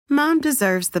Mom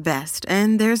deserves the best,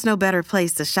 and there's no better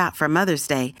place to shop for Mother's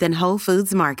Day than Whole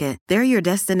Foods Market. They're your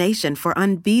destination for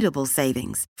unbeatable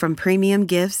savings, from premium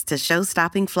gifts to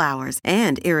show-stopping flowers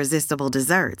and irresistible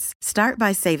desserts. Start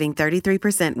by saving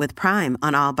 33% with Prime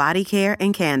on all body care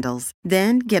and candles.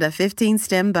 Then get a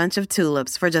 15-stem bunch of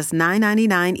tulips for just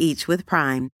 $9.99 each with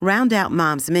Prime. Round out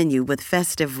Mom's menu with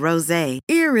festive rosé,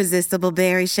 irresistible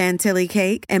berry chantilly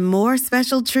cake, and more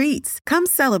special treats. Come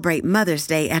celebrate Mother's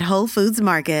Day at Whole Foods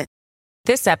Market.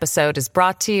 This episode is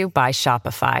brought to you by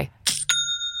Shopify.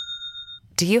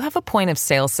 Do you have a point of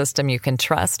sale system you can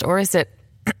trust, or is it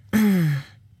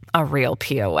a real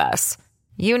POS?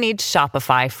 You need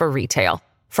Shopify for retail.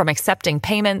 From accepting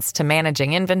payments to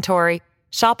managing inventory,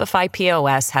 Shopify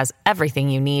POS has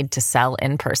everything you need to sell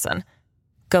in person.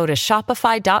 Go to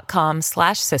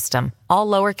shopify.com/system, all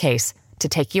lowercase, to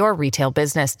take your retail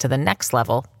business to the next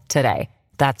level today.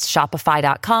 That's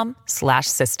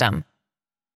shopify.com/system.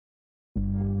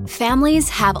 Families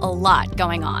have a lot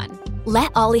going on.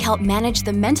 Let Ollie help manage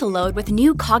the mental load with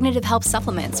new cognitive help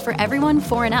supplements for everyone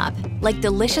 4 and up, like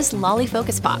delicious Lolly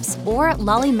Focus Pops or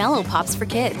Lolly Mellow Pops for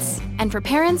kids. And for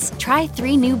parents, try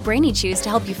 3 new Brainy Chews to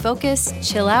help you focus,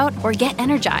 chill out, or get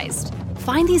energized.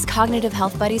 Find these cognitive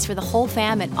health buddies for the whole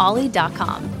fam at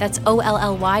ollie.com. That's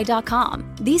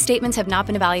OLLY.com. These statements have not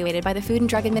been evaluated by the Food and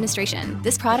Drug Administration.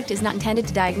 This product is not intended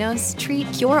to diagnose,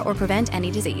 treat, cure, or prevent any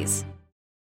disease.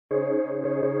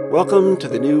 Welcome to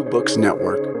the New Books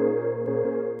Network.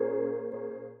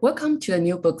 Welcome to the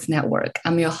New Books Network.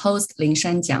 I'm your host,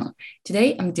 Lingshan Jiang.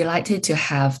 Today, I'm delighted to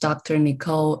have Dr.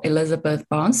 Nicole Elizabeth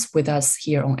Barnes with us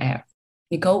here on air.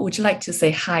 Nicole, would you like to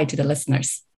say hi to the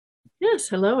listeners? Yes,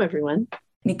 hello, everyone.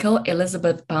 Nicole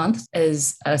Elizabeth Barnes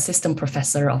is Assistant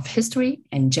Professor of History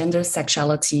and Gender,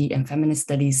 Sexuality, and Feminist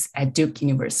Studies at Duke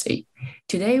University.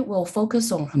 Today, we'll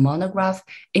focus on her monograph,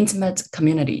 Intimate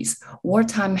Communities,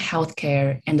 Wartime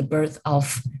Healthcare and the Birth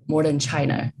of Modern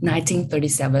China,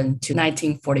 1937 to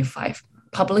 1945,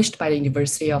 published by the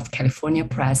University of California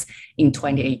Press in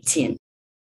 2018.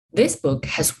 This book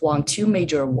has won 2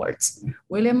 major awards,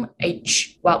 William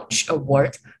H. Welch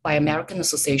Award by American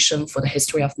Association for the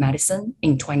History of Medicine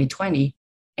in 2020,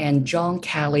 and John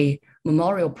Kelly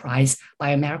Memorial Prize by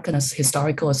American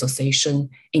Historical Association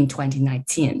in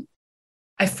 2019.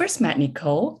 I first met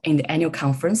Nicole in the annual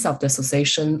conference of the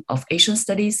Association of Asian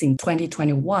Studies in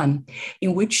 2021,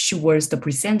 in which she was the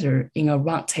presenter in a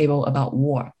roundtable about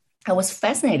war. I was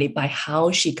fascinated by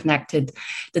how she connected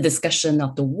the discussion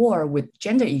of the war with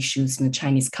gender issues in the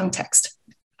Chinese context.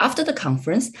 After the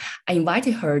conference, I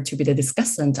invited her to be the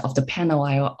discussant of the panel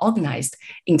I organized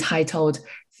entitled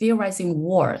Theorizing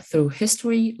War Through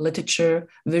History, Literature,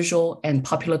 Visual, and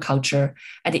Popular Culture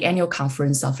at the annual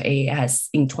conference of AAS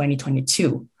in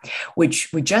 2022,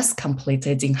 which we just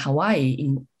completed in Hawaii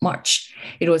in March.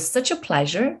 It was such a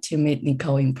pleasure to meet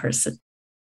Nicole in person.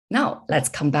 Now, let's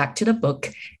come back to the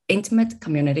book, Intimate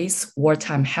Communities,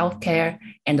 Wartime Healthcare,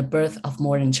 and the Birth of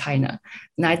Modern China,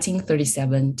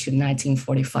 1937 to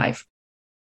 1945.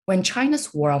 When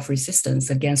China's War of Resistance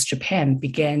against Japan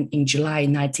began in July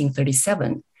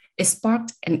 1937, it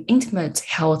sparked an intimate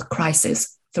health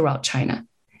crisis throughout China.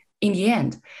 In the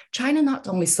end, China not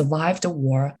only survived the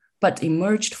war, but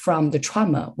emerged from the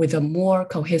trauma with a more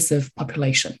cohesive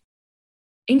population.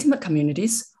 Intimate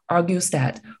Communities argues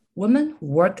that women who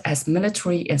worked as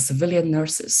military and civilian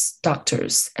nurses,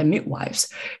 doctors, and midwives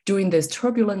during this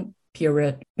turbulent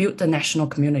period built the national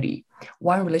community,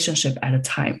 one relationship at a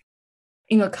time.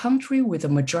 In a country with a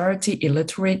majority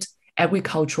illiterate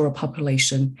agricultural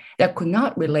population that could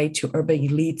not relate to urban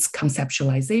elites'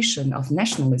 conceptualization of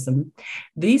nationalism,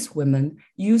 these women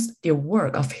used their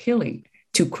work of healing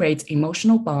to create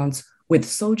emotional bonds with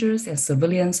soldiers and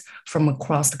civilians from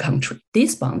across the country.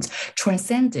 These bonds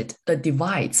transcended the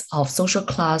divides of social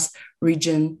class,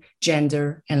 region,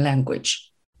 gender, and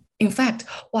language. In fact,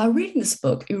 while reading this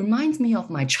book, it reminds me of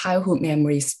my childhood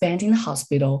memories spent in the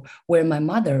hospital where my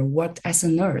mother worked as a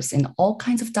nurse and all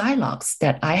kinds of dialogues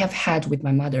that I have had with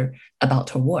my mother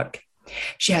about her work.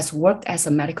 She has worked as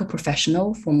a medical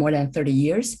professional for more than 30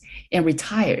 years and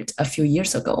retired a few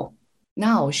years ago.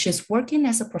 Now she's working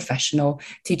as a professional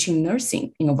teaching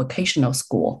nursing in a vocational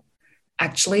school.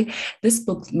 Actually, this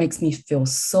book makes me feel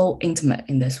so intimate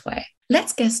in this way.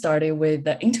 Let's get started with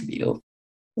the interview.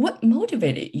 What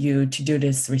motivated you to do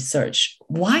this research?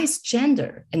 Why is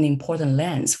gender an important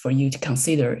lens for you to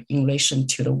consider in relation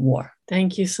to the war?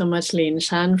 Thank you so much, Lin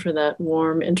Shan, for that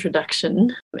warm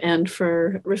introduction and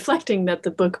for reflecting that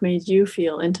the book made you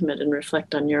feel intimate and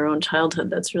reflect on your own childhood.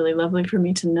 That's really lovely for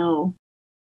me to know.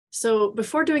 So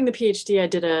before doing the PhD, I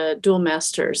did a dual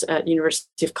master's at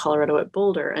University of Colorado at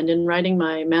Boulder. And in writing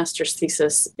my master's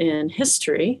thesis in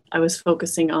history, I was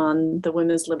focusing on the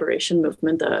women's liberation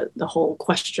movement, the whole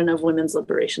question of women's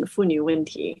liberation, 妇女问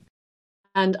题.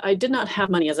 And I did not have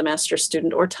money as a master's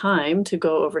student or time to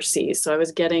go overseas. So I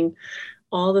was getting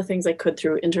all the things I could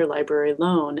through interlibrary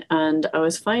loan. And I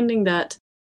was finding that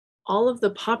all of the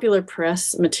popular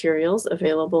press materials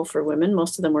available for women,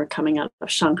 most of them were coming out of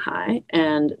Shanghai,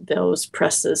 and those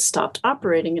presses stopped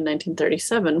operating in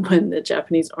 1937 when the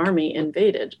Japanese army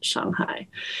invaded Shanghai.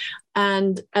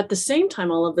 And at the same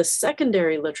time, all of the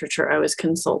secondary literature I was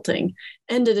consulting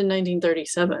ended in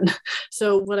 1937.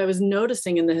 So what I was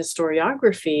noticing in the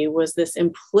historiography was this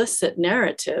implicit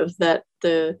narrative that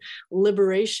the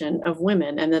liberation of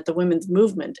women and that the women's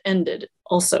movement ended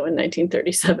also in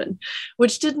 1937,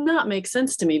 which did not make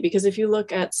sense to me, because if you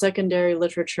look at secondary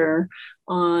literature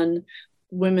on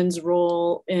women's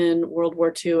role in World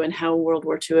War II and how World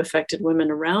War II affected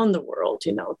women around the world,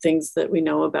 things that we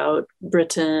know about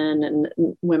Britain and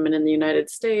women in the United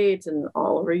States and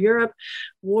all over Europe,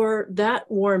 that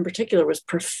war in particular was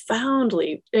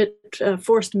it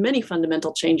forced many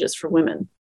fundamental changes for women.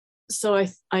 So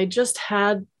I just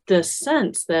had the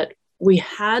sense that we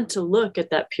had to look at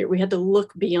that period. We had to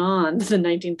look beyond the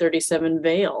 1937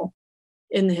 veil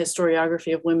in the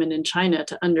historiography of women in China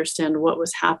to understand what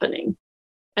was happening.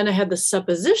 And I had the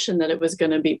supposition that it was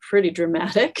going to be pretty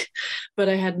dramatic, but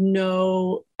I had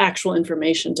no actual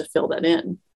information to fill that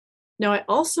in. Now, I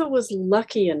also was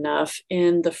lucky enough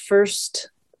in the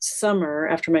first summer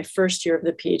after my first year of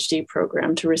the PhD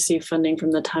program to receive funding from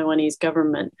the Taiwanese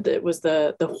government. It was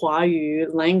the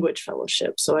Huayu language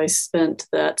fellowship. So I spent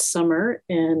that summer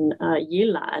in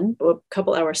Yilan, a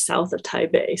couple hours south of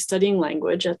Taipei, studying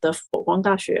language at the Foshan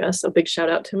Daxue. So big shout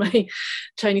out to my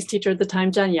Chinese teacher at the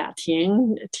time, Zhan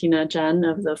Yating, Tina Zhan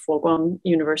of the Foshan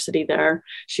University there.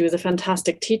 She was a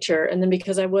fantastic teacher. And then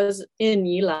because I was in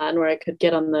Yilan, where I could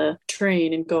get on the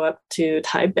train and go up to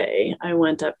Taipei, I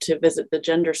went up to visit the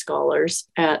gender scholars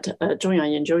at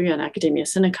Zhongyang Yanzhouyuan Academia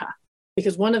Sinica,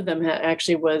 because one of them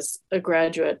actually was a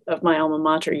graduate of my alma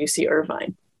mater, UC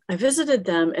Irvine. I visited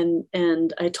them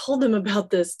and I told them about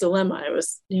this dilemma. I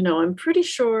was, I'm pretty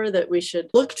sure that we should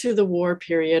look to the war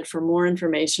period for more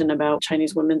information about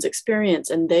Chinese women's experience.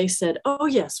 And they said, oh,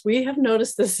 yes, we have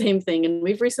noticed the same thing. And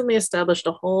we've recently established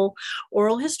a whole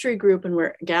oral history group, and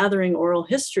we're gathering oral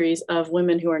histories of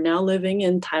women who are now living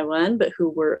in Taiwan, but who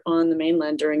were on the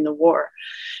mainland during the war.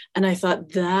 And I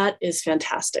thought that is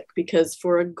fantastic, because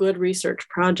for a good research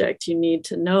project, you need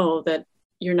to know that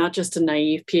you're not just a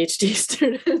naive PhD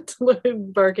student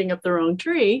barking up the wrong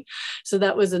tree. So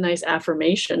that was a nice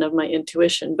affirmation of my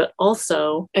intuition, but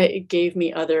also it gave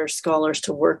me other scholars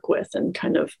to work with and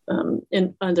kind of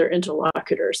other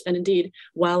interlocutors. And indeed,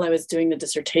 while I was doing the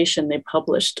dissertation, they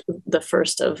published the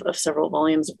first of several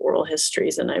volumes of oral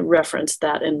histories. And I referenced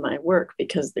that in my work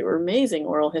because they were amazing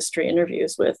oral history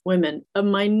interviews with women. A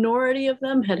minority of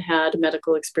them had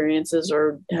medical experiences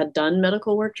or had done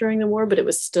medical work during the war, but it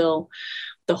was still,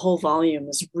 the whole volume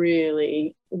is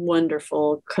really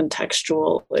wonderful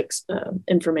contextual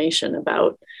information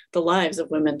about the lives of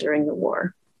women during the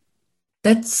war.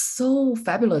 That's so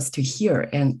fabulous to hear.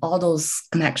 And all those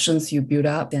connections you build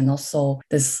up, and also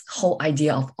this whole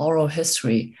idea of oral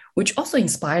history, which also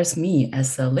inspires me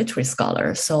as a literary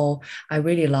scholar. So I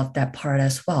really love that part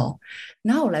as well.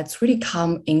 Now let's really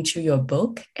come into your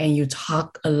book, and you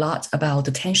talk a lot about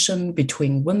the tension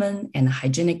between women and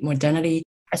hygienic modernity,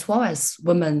 as well as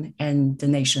women and the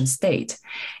nation state.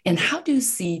 And how do you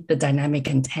see the dynamic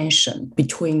and tension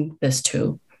between these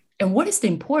two? And what is the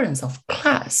importance of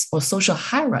class or social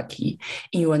hierarchy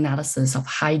in your analysis of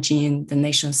hygiene, the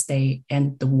nation state,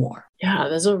 and the war? Yeah,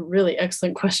 those are really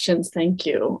excellent questions. Thank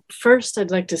you. First, I'd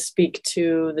like to speak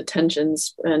to the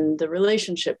tensions and the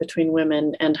relationship between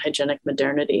women and hygienic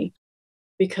modernity,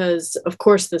 because, of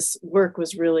course, this work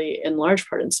was really in large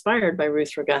part inspired by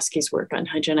Ruth Rogaski's work on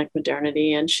hygienic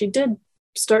modernity. And she did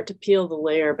start to peel the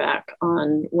layer back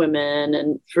on women,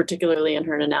 and particularly in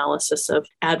her analysis of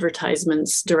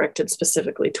advertisements directed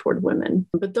specifically toward women.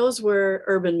 But those were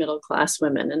urban middle class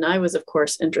women. And I was, of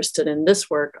course, interested in this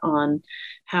work on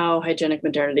how hygienic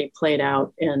modernity played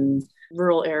out in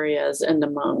rural areas and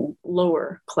among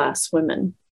lower class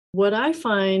women. What I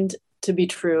find to be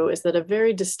true is that a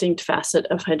very distinct facet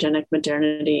of hygienic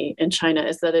modernity in China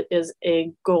is that it is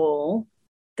a goal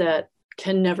that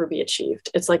can never be achieved.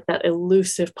 It's like that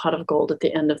elusive pot of gold at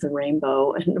the end of the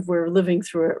rainbow. And we're living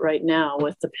through it right now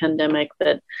with the pandemic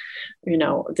that,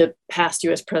 the past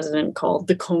US president called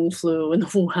the Kung flu and the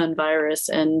Wuhan virus,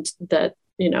 and that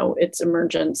its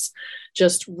emergence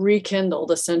just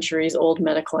rekindled a centuries old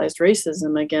medicalized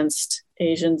racism against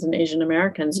Asians and Asian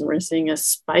Americans. And we're seeing a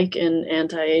spike in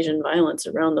anti-Asian violence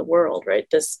around the world, right?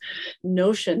 This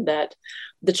notion that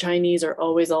the Chinese are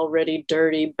always already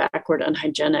dirty, backward,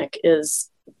 unhygienic is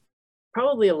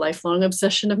probably a lifelong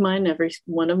obsession of mine. Every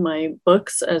one of my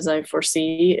books, as I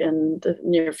foresee in the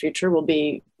near future, will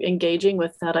be engaging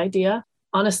with that idea.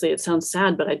 Honestly, it sounds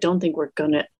sad, but I don't think we're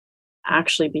going to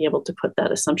actually be able to put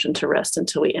that assumption to rest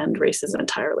until we end racism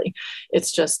entirely.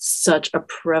 It's just such a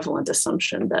prevalent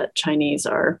assumption that Chinese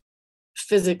are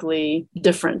physically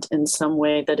different in some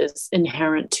way that is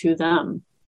inherent to them.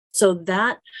 So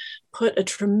that put a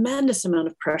tremendous amount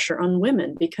of pressure on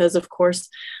women because, of course,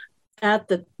 at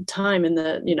the time in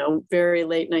the very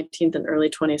late 19th and early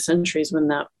 20th centuries, when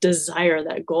that desire,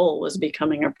 that goal was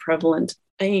becoming a prevalent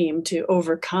aim to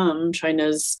overcome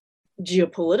China's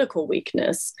geopolitical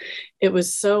weakness, it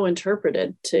was so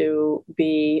interpreted to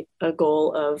be a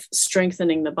goal of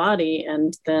strengthening the body.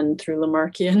 And then through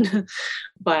Lamarckian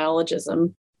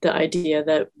biologism, the idea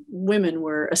that women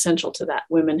were essential to that.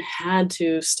 Women had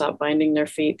to stop binding their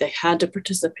feet. They had to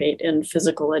participate in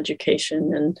physical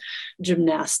education and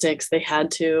gymnastics. They had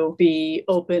to be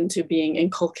open to being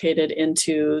inculcated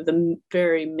into the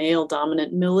very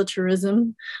male-dominant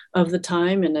militarism of the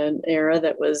time in an era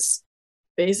that was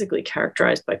basically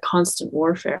characterized by constant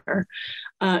warfare.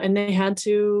 And they had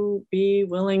to be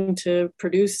willing to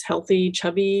produce healthy,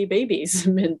 chubby babies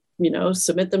and,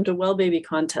 submit them to well baby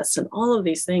contests and all of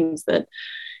these things that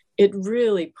it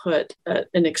really put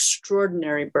an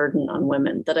extraordinary burden on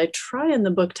women that I try in the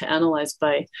book to analyze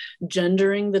by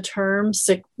gendering the term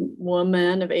sick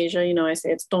woman of Asia. I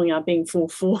say it's Dongya being fu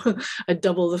fu, I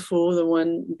double the fu, the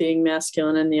one being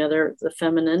masculine and the other the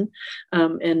feminine,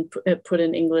 and put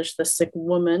in English the sick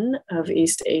woman of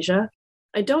East Asia.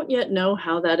 I don't yet know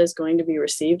how that is going to be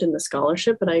received in the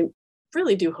scholarship, but I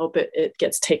really do hope it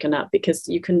gets taken up because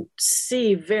you can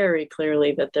see very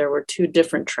clearly that there were two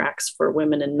different tracks for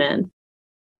women and men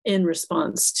in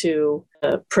response to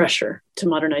pressure to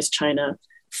modernize China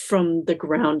from the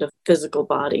ground of physical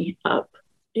body up.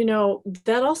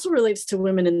 That also relates to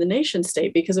women in the nation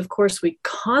state because, of course, we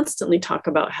constantly talk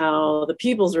about how the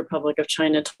People's Republic of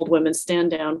China told women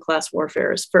stand down, class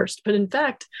warfare is first. But in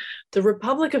fact, the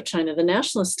Republic of China, the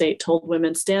nationalist state, told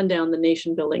women stand down, the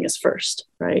nation building is first,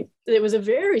 right? It was a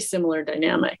very similar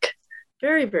dynamic.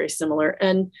 Very, very similar.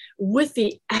 And with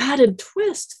the added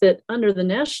twist that under the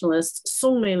nationalists,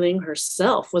 Song Meiling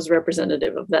herself was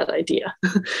representative of that idea.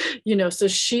 So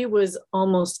she was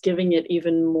almost giving it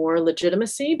even more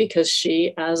legitimacy because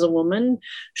she, as a woman,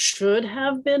 should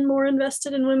have been more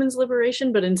invested in women's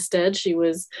liberation, but instead she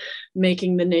was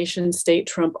making the nation state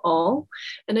trump all.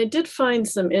 And I did find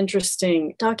some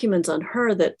interesting documents on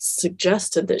her that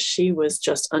suggested that she was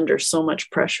just under so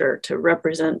much pressure to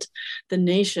represent the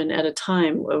nation at a time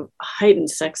of heightened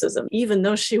sexism. Even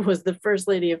though she was the first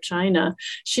lady of China,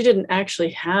 she didn't actually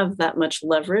have that much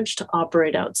leverage to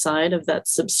operate outside of that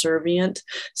subservient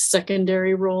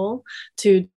secondary role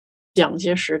to Jiang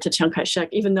Jieshi, to Chiang Kai-shek,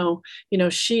 even though,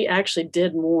 she actually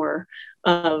did more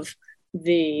of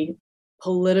the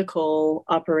political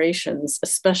operations,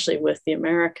 especially with the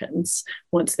Americans,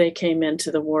 once they came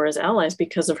into the war as allies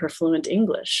because of her fluent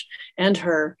English and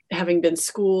her having been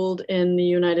schooled in the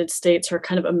United States, her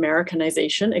kind of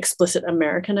Americanization, explicit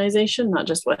Americanization, not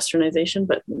just Westernization,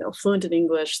 but, fluent in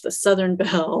English, the Southern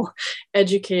Belle,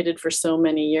 educated for so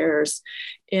many years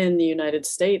in the United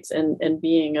States and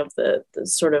being of the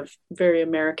sort of very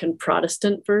American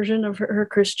Protestant version of her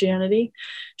Christianity.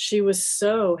 She was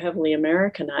so heavily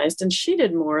Americanized, and she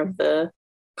did more of the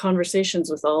conversations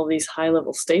with all these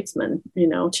high-level statesmen.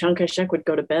 Chiang Kai-shek would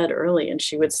go to bed early and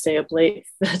she would stay up late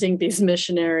vetting these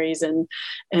missionaries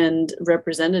and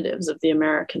representatives of the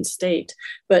American state.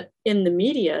 But in the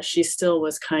media, she still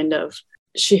was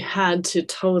she had to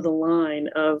toe the line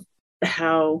of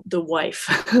how the wife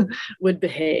would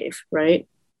behave, right?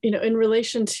 In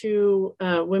relation to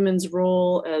women's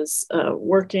role as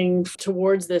working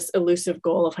towards this elusive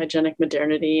goal of hygienic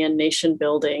modernity and nation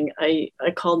building, I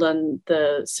called on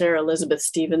the Sarah Elizabeth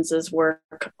Stevens's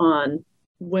work on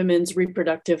women's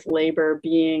reproductive labor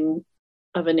being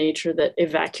of a nature that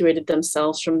evacuated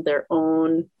themselves from their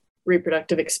own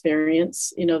reproductive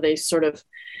experience. They sort of,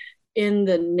 in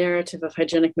the narrative of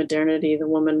hygienic modernity, the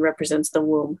woman represents the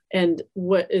womb. And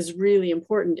what is really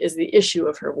important is the issue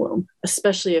of her womb,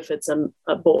 especially if it's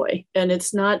a boy. And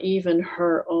it's not even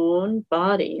her own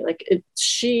body.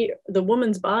 The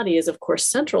woman's body is, of course,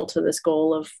 central to this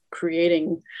goal of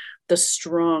creating the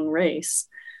strong race.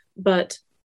 But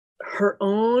her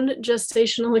own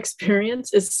gestational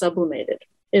experience is sublimated.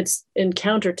 it's in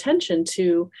countertension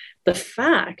to the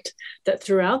fact that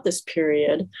throughout this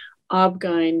period,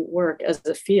 OB/GYN work as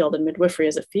a field and midwifery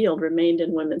as a field remained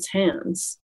in women's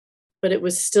hands. But it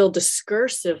was still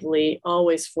discursively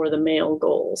always for the male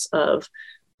goals of,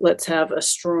 let's have a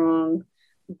strong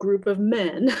group of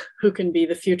men who can be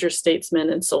the future statesmen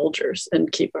and soldiers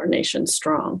and keep our nation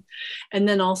strong. And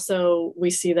then also we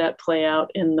see that play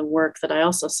out in the work that I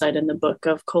also cite in the book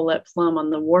of Colette Plum on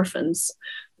the Warfans.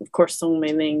 Of course, Song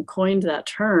Mei-ling coined that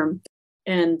term.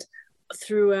 And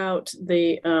throughout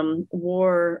the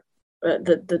war,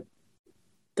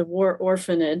 the war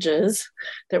orphanages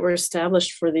that were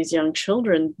established for these young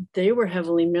children, they were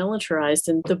heavily militarized,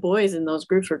 and the boys in those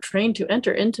groups were trained to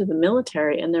enter into the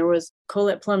military. And there was,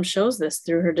 Colette Plum shows this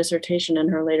through her dissertation and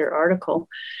her later article,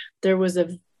 there was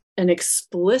an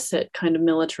explicit kind of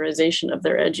militarization of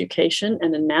their education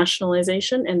and a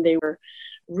nationalization, and they were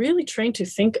really trained to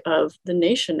think of the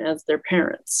nation as their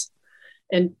parents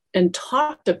and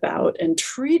talked about and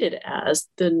treated as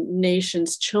the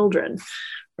nation's children,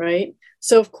 right?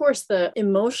 So, of course, the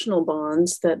emotional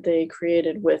bonds that they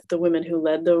created with the women who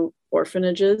led the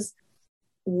orphanages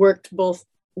worked both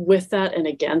with that and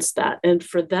against that. And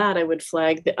for that, I would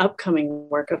flag the upcoming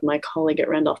work of my colleague at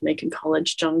Randolph-Macon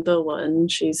College, Zhang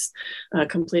Dewen. She's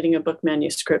completing a book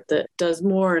manuscript that does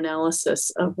more analysis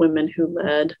of women who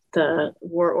led the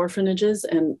war orphanages.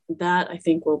 And that, I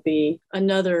think, will be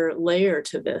another layer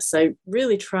to this. I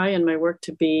really try in my work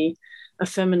to be a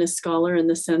feminist scholar in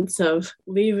the sense of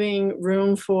leaving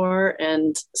room for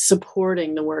and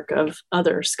supporting the work of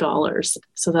other scholars.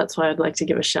 So that's why I'd like to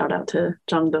give a shout out to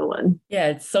Zhang Dewen. Yeah,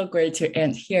 it's so great to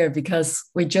end here because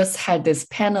we just had this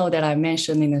panel that I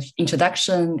mentioned in the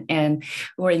introduction, and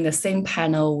we're in the same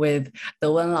panel with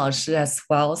Dewen Laoshi as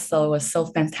well. So it was so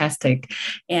fantastic.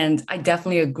 And I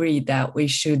definitely agree that we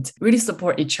should really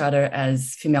support each other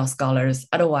as female scholars.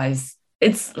 Otherwise,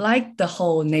 it's like the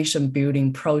whole nation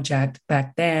building project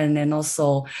back then, and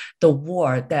also the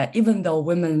war, that even though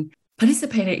women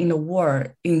participated in the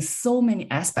war in so many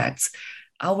aspects,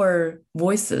 our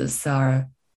voices are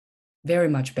very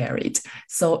much buried.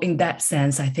 So in that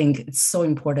sense, I think it's so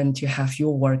important to have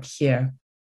your work here.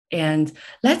 And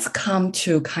let's come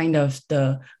to kind of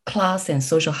the class and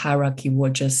social hierarchy we're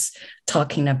just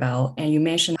talking about. And you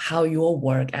mentioned how your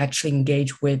work actually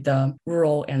engaged with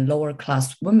rural and lower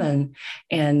class women.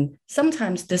 And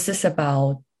sometimes this is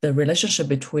about the relationship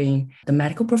between the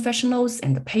medical professionals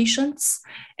and the patients.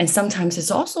 And sometimes it's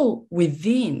also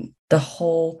within the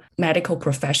whole medical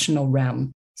professional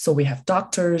realm. So we have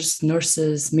doctors,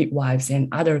 nurses, midwives, and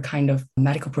other kind of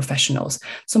medical professionals.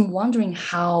 So I'm wondering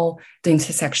how the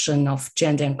intersection of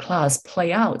gender and class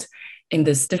play out in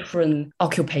these different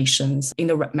occupations in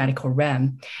the medical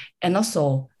realm. And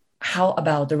also, how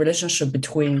about the relationship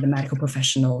between the medical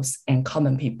professionals and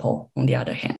common people on the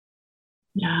other hand?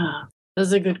 Yeah,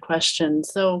 that's a good question.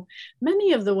 So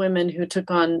many of the women who took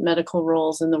on medical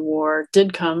roles in the war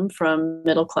did come from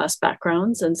middle-class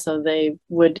backgrounds, and so they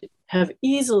would have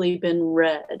easily been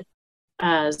read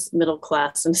as middle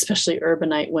class, and especially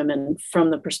urbanite women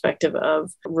from the perspective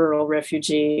of rural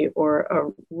refugee or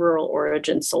a rural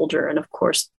origin soldier. And of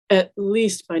course, at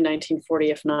least by 1940,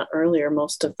 if not earlier,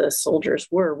 most of the soldiers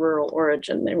were rural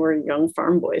origin. They were young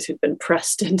farm boys who'd been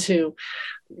pressed into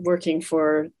working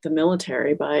for the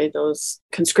military by those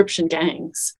conscription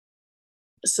gangs.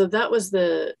 So that was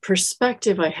the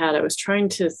perspective I had. I was trying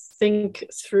to think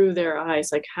through their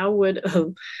eyes, like how would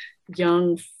a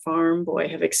young farm boy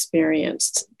have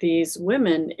experienced these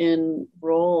women in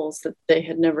roles that they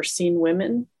had never seen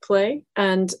women play?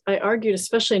 And I argued,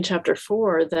 especially in chapter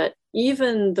 4, that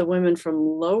even the women from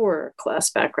lower class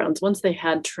backgrounds, once they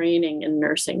had training in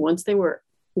nursing, once they were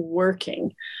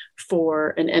working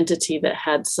for an entity that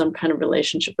had some kind of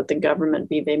relationship with the government,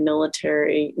 be they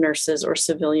military nurses or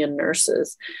civilian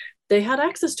nurses, they had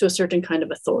access to a certain kind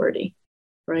of authority.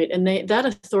 Right. And that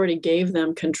authority gave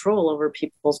them control over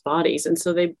people's bodies. And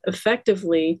so they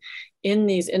effectively, in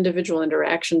these individual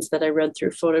interactions that I read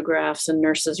through photographs and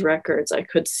nurses' records, I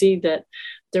could see that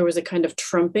there was a kind of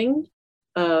trumping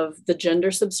of the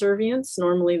gender subservience.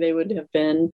 Normally, they would have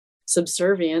been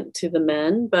subservient to the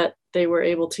men, but they were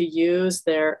able to use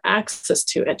their access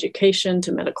to education,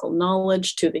 to medical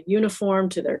knowledge, to the uniform,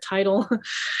 to their title,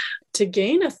 to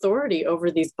gain authority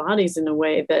over these bodies in a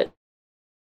way that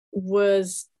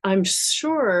was, I'm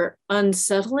sure,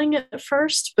 unsettling at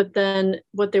first, but then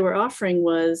what they were offering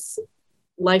was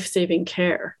life-saving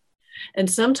care. And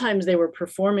sometimes they were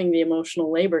performing the emotional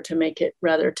labor to make it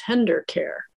rather tender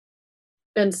care.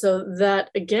 And so that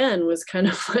again was kind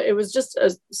of, it was just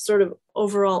a sort of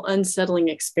overall unsettling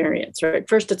experience, right?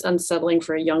 First, it's unsettling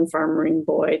for a young farming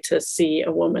boy to see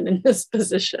a woman in this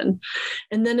position.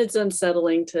 And then it's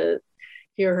unsettling to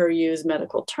hear her use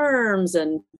medical terms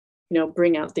and,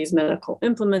 bring out these medical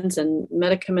implements and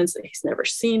medicaments that he's never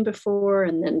seen before.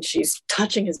 And then she's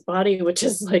touching his body, which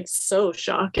is like so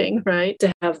shocking, right?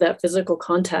 To have that physical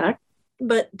contact.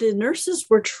 But the nurses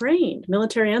were trained,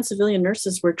 military and civilian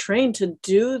nurses were trained to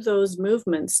do those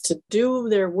movements, to do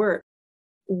their work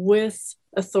with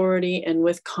authority and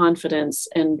with confidence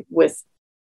and with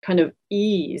kind of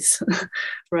ease,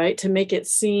 right? To make it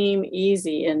seem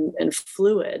easy and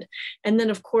fluid. And then,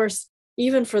 of course,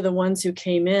 even for the ones who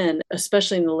came in,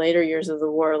 especially in the later years of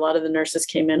the war, a lot of the nurses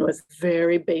came in with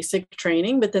very basic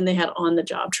training, but then they had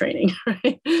on-the-job training,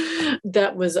 right?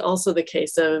 That was also the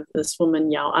case of this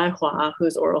woman, Yao Aihua,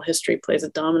 whose oral history plays a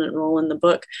dominant role in the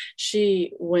book.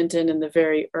 She went in the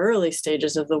very early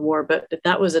stages of the war, but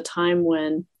that was a time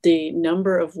when the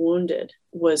number of wounded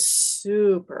was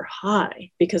super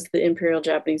high because the Imperial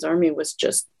Japanese Army was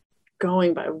just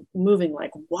moving like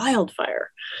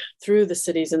wildfire through the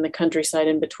cities and the countryside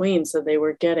in between. So they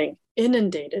were getting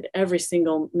inundated. Every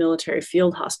single military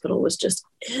field hospital was just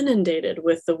inundated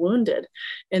with the wounded.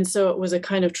 And so it was a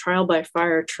kind of trial by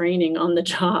fire training on the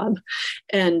job.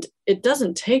 And it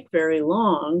doesn't take very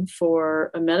long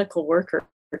for a medical worker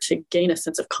to gain a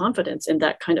sense of confidence in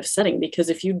that kind of setting, because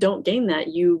if you don't gain that,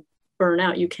 you burn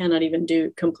out, you cannot even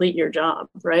complete your job,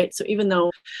 right? So even though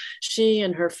she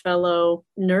and her fellow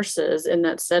nurses in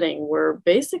that setting were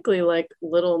basically like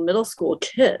little middle school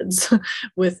kids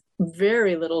with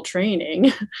very little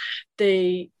training,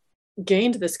 they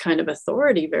gained this kind of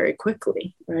authority very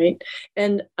quickly, right?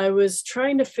 And I was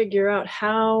trying to figure out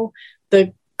how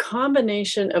the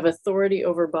combination of authority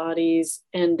over bodies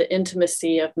and the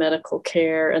intimacy of medical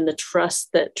care and the trust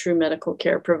that true medical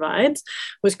care provides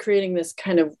was creating this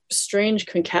kind of strange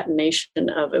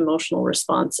concatenation of emotional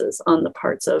responses on the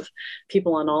parts of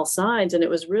people on all sides. And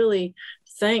it was really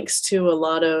thanks to a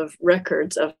lot of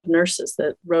records of nurses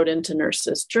that wrote into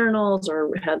nurses' journals or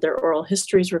had their oral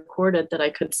histories recorded that I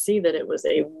could see that it was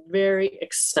a very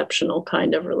exceptional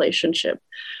kind of relationship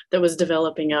that was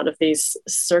developing out of these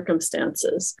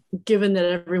circumstances, given that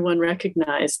everyone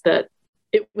recognized that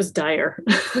it was dire.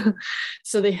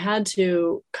 So they had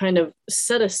to kind of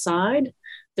set aside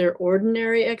their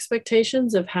ordinary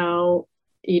expectations of how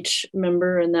each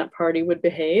member in that party would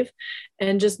behave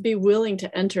and just be willing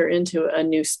to enter into a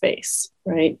new space,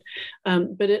 right?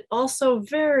 But it also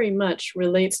very much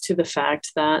relates to the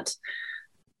fact that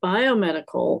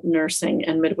biomedical nursing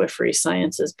and midwifery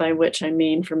sciences, by which I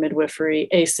mean for midwifery,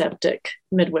 aseptic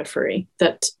midwifery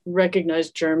that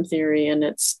recognized germ theory in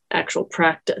its actual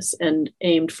practice and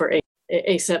aimed for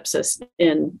asepsis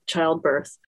in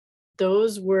childbirth.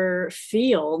 Those were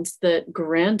fields that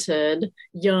granted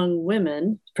young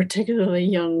women, particularly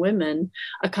young women,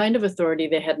 a kind of authority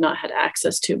they had not had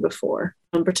access to before.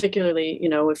 Particularly,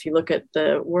 if you look at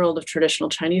the world of traditional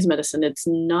Chinese medicine, it's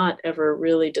not ever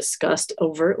really discussed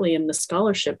overtly in the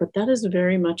scholarship, but that is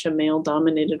very much a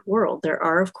male-dominated world. There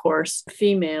are, of course,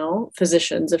 female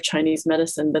physicians of Chinese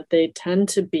medicine, but they tend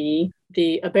to be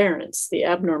the aberrance, the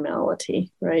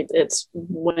abnormality, right? It's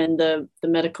when the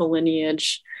medical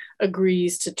lineage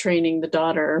agrees to training the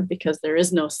daughter because there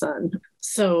is no son.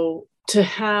 So to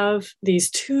have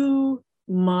these two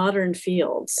modern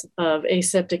fields of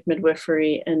aseptic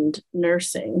midwifery and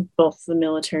nursing, both the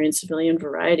military and civilian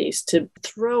varieties, to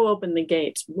throw open the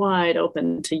gates wide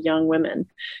open to young women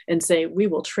and say, we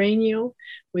will train you,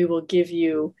 we will give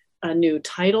you a new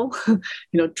title,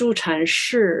 助产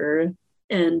士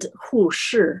and 护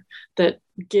士, that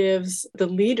gives the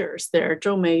leaders there,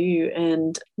 Zhou Meiyu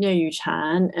and Nie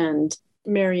Yuchan and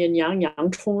Marian Yang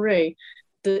Chongrui,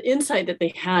 the insight that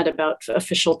they had about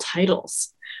official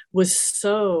titles was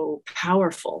so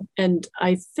powerful. And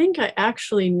I think I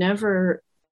actually never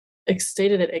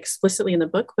stated it explicitly in the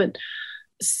book, but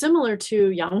similar to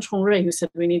Yang Chongrui, who said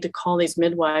we need to call these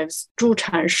midwives 助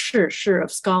产士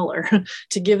of scholar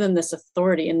to give them this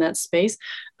authority in that space.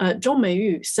 Zhou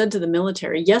Meiyu said to the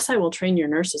military, yes, I will train your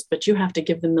nurses, but you have to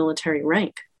give them military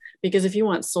rank. Because if you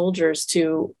want soldiers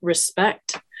to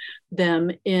respect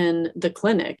them in the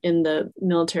clinic, in the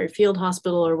military field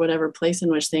hospital or whatever place in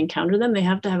which they encounter them, they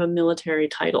have to have a military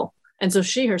title. And so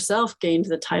she herself gained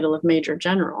the title of Major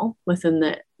General within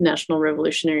the National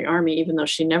Revolutionary Army, even though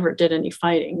she never did any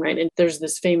fighting, right? And there's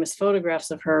this famous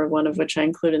photographs of her, one of which I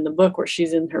include in the book, where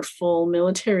she's in her full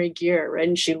military gear, right?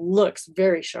 And she looks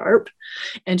very sharp.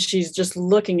 And she's just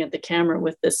looking at the camera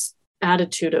with this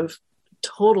attitude of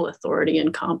total authority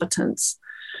and competence.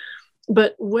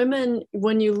 But women,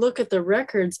 when you look at the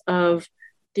records of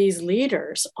these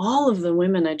leaders, all of the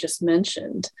women I just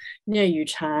mentioned, Nie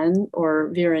Yuchan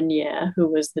or Vera Nie, who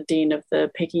was the dean of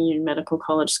the Peking Union Medical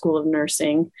College School of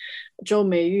Nursing, Zhou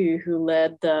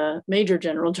Meiyu, Major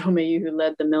General Zhou Meiyu, who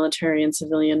led the military and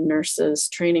civilian nurses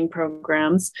training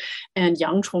programs, and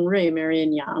Yang Chongrui,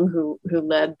 Marion Yang, who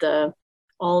led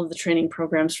all of the training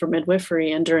programs for midwifery,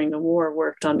 and during the war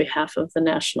worked on behalf of the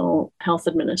National Health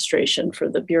Administration for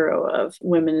the Bureau of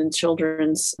Women and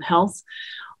Children's Health.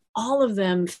 All of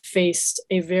them faced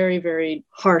a very, very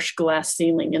harsh glass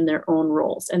ceiling in their own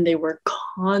roles. And they were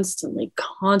constantly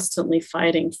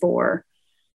fighting for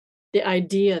the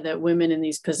idea that women in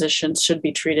these positions should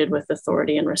be treated with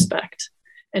authority and respect.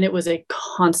 And it was a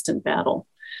constant battle.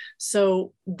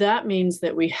 So that means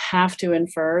that we have to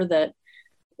infer that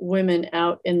women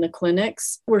out in the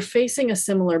clinics were facing a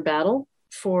similar battle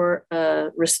for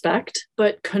respect.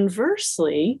 But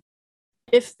conversely,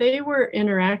 if they were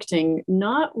interacting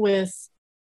not with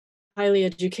highly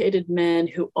educated men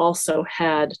who also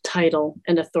had title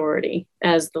and authority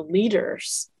as the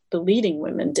leaders, the leading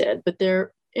women did, but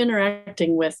they're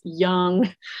interacting with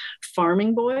young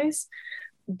farming boys,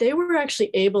 they were actually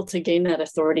able to gain that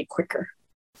authority quicker,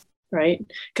 right?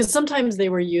 Because sometimes they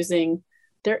were using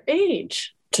their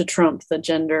age to trump the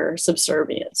gender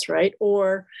subservience, right?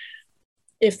 Or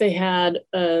if they had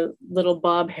a little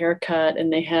bob haircut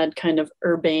and they had kind of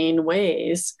urbane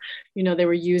ways, they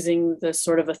were using the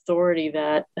sort of authority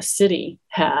that a city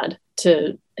had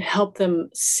to help them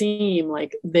seem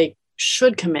like they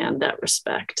should command that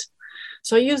respect.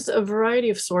 So I used a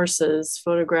variety of sources,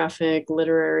 photographic,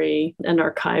 literary, and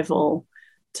archival,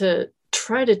 to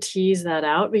try to tease that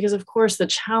out, because of course the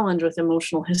challenge with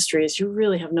emotional history is you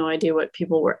really have no idea what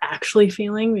people were actually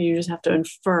feeling. You just have to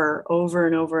infer over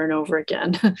and over and over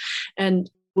again. And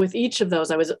with each of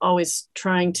those, I was always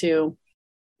trying to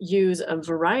use a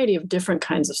variety of different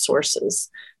kinds of sources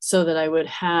so that I would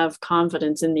have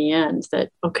confidence in the end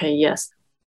that, okay, yes,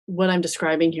 what I'm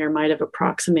describing here might have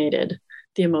approximated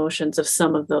the emotions of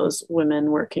some of those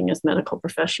women working as medical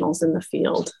professionals in the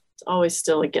field. It's always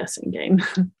still a guessing game.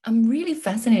 I'm really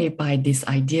fascinated by this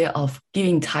idea of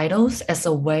giving titles as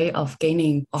a way of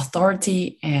gaining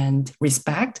authority and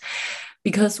respect,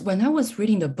 because when I was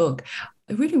reading the book,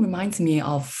 it really reminds me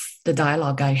of the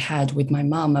dialogue I had with my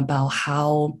mom about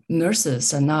how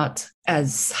nurses are not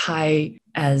as high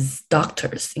as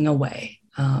doctors in a way,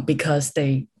 because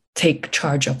they take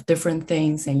charge of different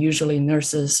things, and usually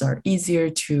nurses are easier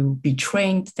to be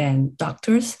trained than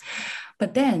doctors.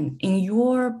 But then in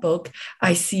your book,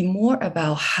 I see more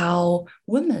about how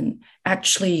women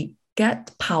actually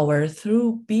get power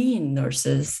through being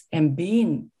nurses and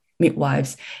being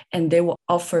midwives, and they were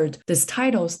offered these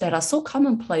titles that are so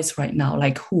commonplace right now,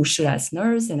 like Hu Shi as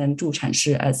nurse and then Zhu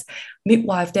Chanshi as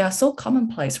midwife. They are so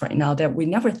commonplace right now that we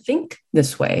never think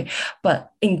this way.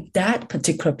 But in that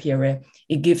particular period,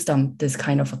 it gives them this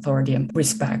kind of authority and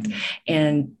respect.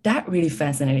 And that really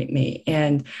fascinated me.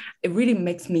 And it really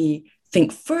makes me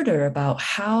think further about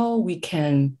how we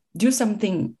can do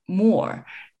something more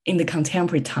in the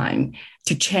contemporary time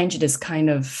to change this kind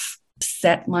of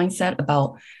set mindset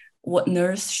about what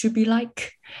nurse should be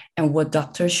like and what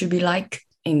doctors should be like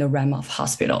in the realm of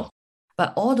hospital.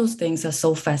 But all those things are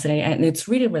so fascinating. And it's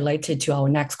really related to our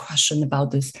next question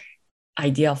about this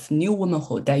idea of new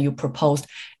womanhood that you proposed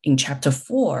in chapter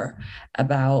 4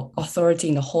 about authority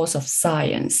in the halls of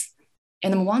science.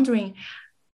 And I'm wondering,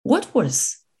 what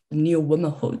was new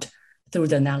womanhood through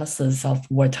the analysis of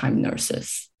wartime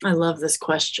nurses? I love this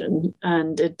question.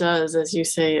 And it does, as you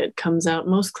say, it comes out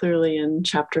most clearly in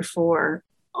chapter 4.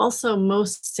 Also,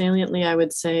 most saliently, I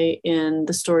would say, in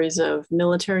the stories of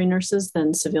military nurses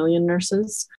than civilian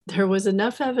nurses. There was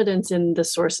enough evidence in the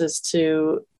sources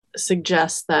to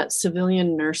suggest that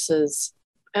civilian nurses,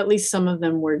 at least some of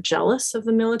them, were jealous of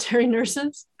the military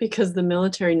nurses because the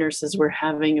military nurses were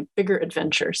having bigger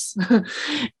adventures.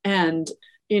 And,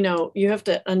 you have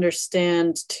to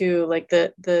understand too, like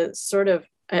the sort of,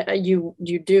 you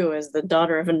do as the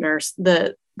daughter of a nurse,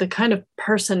 the kind of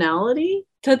personality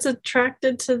that's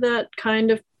attracted to that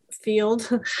kind of field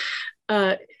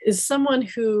is someone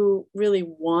who really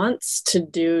wants to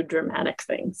do dramatic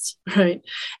things, right?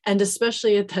 And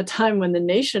especially at that time when the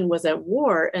nation was at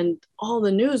war and all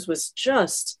the news was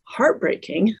just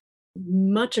heartbreaking,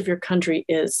 much of your country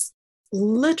is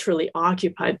literally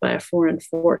occupied by a foreign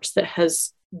force that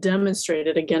has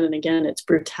demonstrated again and again its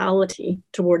brutality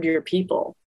toward your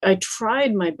people. I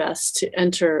tried my best to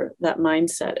enter that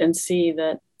mindset and see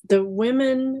that the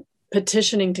women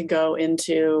petitioning to go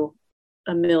into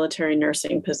a military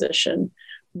nursing position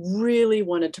really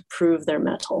wanted to prove their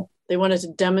mettle. They wanted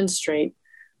to demonstrate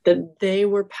that they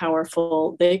were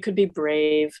powerful, they could be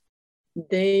brave,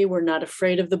 they were not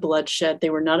afraid of the bloodshed, they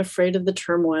were not afraid of the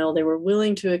turmoil, they were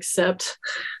willing to accept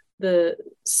the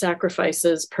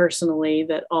sacrifices personally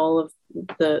that all of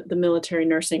the military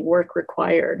nursing work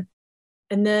required.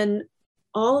 And then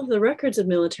all of the records of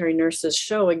military nurses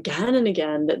show again and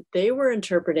again that they were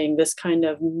interpreting this kind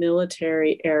of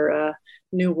military era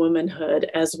new womanhood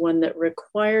as one that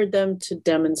required them to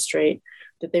demonstrate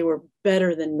that they were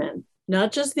better than men,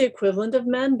 not just the equivalent of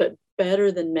men, but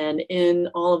better than men in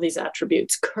all of these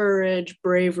attributes: courage,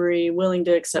 bravery, willing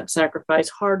to accept sacrifice,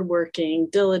 hardworking,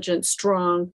 diligent,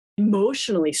 strong,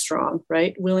 emotionally strong,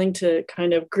 right? Willing to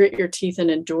kind of grit your teeth and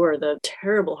endure the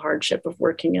terrible hardship of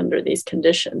working under these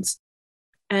conditions.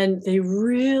 And they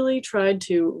really tried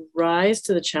to rise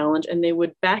to the challenge, and they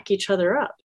would back each other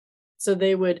up. So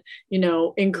they would,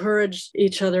 encourage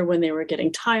each other when they were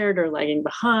getting tired or lagging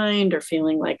behind or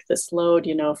feeling like this load,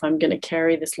 if I'm going to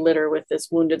carry this litter with this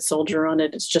wounded soldier on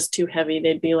it, it's just too heavy.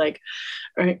 They'd be like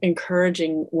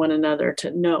encouraging one another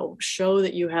to show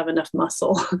that you have enough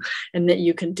muscle and that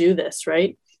you can do this,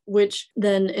 right? Which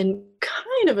then in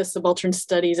kind of a subaltern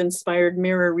studies inspired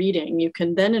mirror reading, you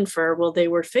can then infer, well, they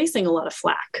were facing a lot of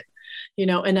flack.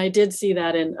 And I did see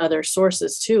that in other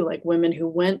sources too, like women who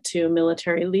went to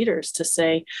military leaders to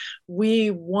say, we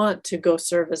want to go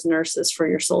serve as nurses for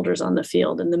your soldiers on the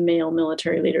field. And the male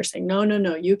military leader saying, no,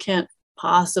 you can't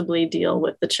possibly deal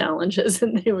with the challenges.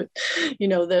 And they would,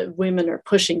 the women are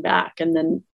pushing back. And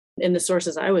then in the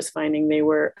sources I was finding, they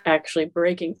were actually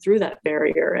breaking through that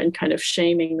barrier and kind of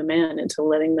shaming the man into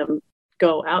letting them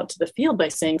go out to the field by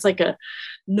saying it's like a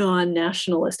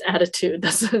non-nationalist attitude.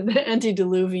 That's an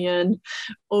antediluvian,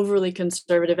 overly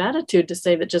conservative attitude to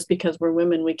say that just because we're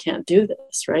women, we can't do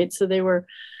this, right? So they were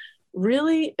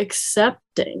really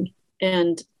accepting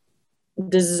and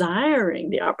desiring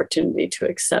the opportunity to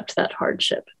accept that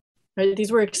hardship, right?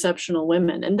 These were exceptional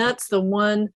women. And that's the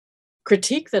one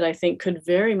critique that I think could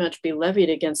very much be levied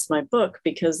against my book,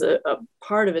 because a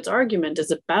part of its argument is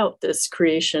about this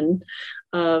creation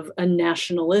of a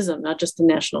nationalism, not just the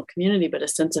national community, but a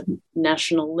sense of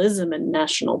nationalism and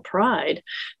national pride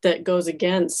that goes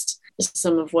against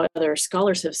some of what other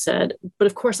scholars have said. But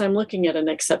of course, I'm looking at an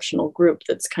exceptional group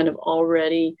that's kind of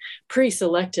already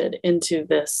pre-selected into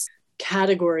this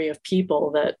category of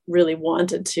people that really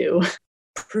wanted to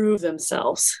prove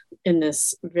themselves in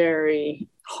this very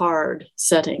hard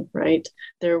setting, right?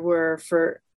 There were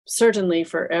certainly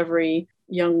for every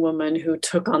young woman who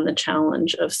took on the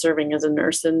challenge of serving as a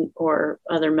nurse or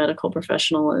other medical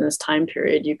professional in this time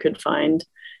period, you could find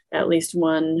at least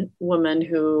one woman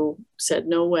who said,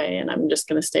 no way, and I'm just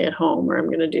going to stay at home, or I'm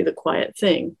going to do the quiet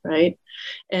thing, right?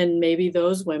 And maybe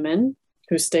those women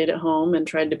who stayed at home and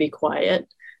tried to be quiet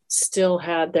still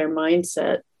had their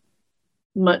mindset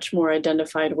much more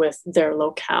identified with their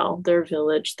locale, their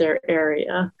village, their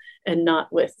area, and not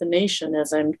with the nation,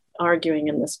 as I'm arguing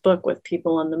in this book, with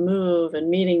people on the move and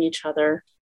meeting each other.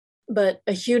 But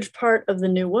a huge part of the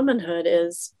new womanhood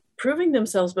is proving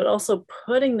themselves, but also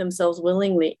putting themselves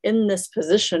willingly in this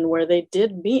position where they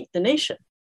did meet the nation.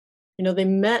 They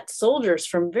met soldiers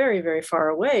from very, very far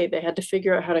away. They had to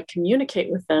figure out how to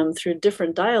communicate with them through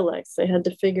different dialects. They had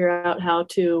to figure out how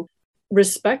to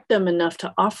respect them enough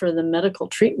to offer them medical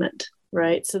treatment,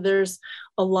 right? So there's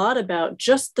a lot about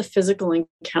just the physical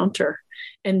encounter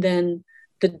and then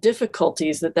the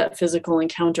difficulties that physical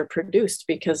encounter produced,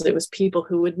 because it was people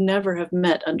who would never have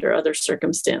met under other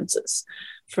circumstances,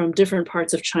 from different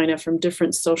parts of China, from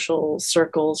different social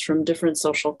circles, from different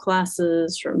social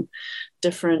classes, from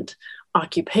different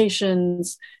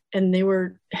occupations. And they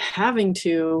were having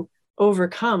to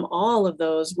overcome all of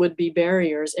those would-be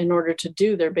barriers in order to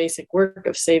do their basic work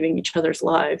of saving each other's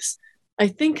lives. I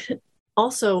think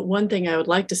also one thing I would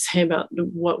like to say about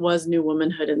what was new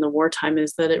womanhood in the wartime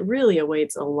is that it really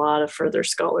awaits a lot of further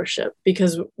scholarship,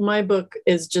 because my book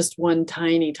is just one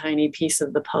tiny, tiny piece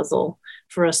of the puzzle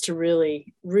for us to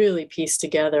really, really piece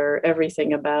together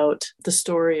everything about the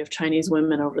story of Chinese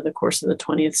women over the course of the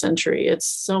 20th century. It's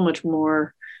so much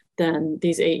more than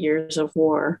these 8 years of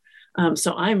war.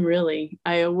 So I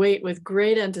await with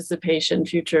great anticipation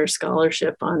future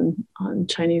scholarship on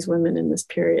Chinese women in this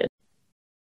period.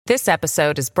 This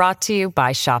episode is brought to you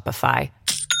by Shopify.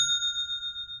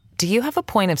 Do you have a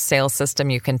point of sale system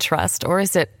you can trust, or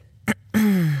is it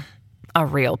a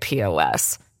real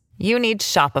POS? You need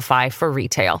Shopify for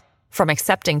retail. From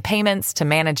accepting payments to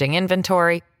managing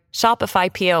inventory,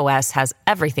 Shopify POS has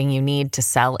everything you need to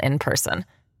sell in person.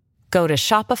 Go to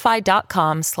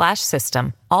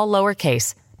shopify.com/system, all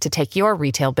lowercase, to take your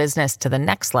retail business to the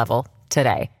next level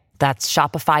today. That's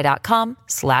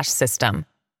shopify.com/system.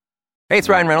 Hey, it's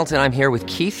Ryan Reynolds, and I'm here with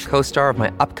Keith, co-star of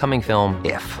my upcoming film,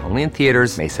 If, only in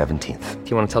theaters May 17th. Do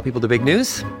you want to tell people the big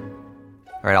news?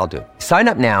 All right, I'll do it. Sign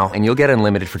up now and you'll get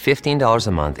unlimited for $15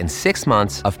 a month and 6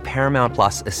 months of Paramount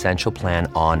Plus Essential Plan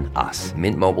on us.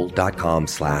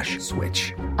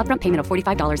 MintMobile.com/switch. Upfront payment of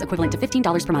 $45 equivalent to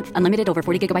 $15 per month. Unlimited over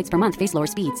 40 gigabytes per month. Face lower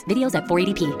speeds. Videos at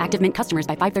 480p. Active Mint customers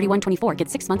by 531.24 get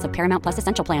 6 months of Paramount Plus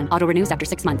Essential Plan. Auto renews after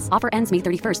 6 months. Offer ends May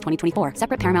 31st, 2024.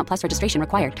 Separate Paramount Plus registration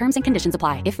required. Terms and conditions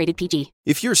apply if rated PG.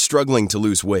 If you're struggling to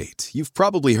lose weight, you've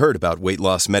probably heard about weight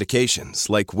loss medications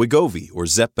like Wegovy or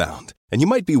Zepbound, and you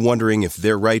might be wondering if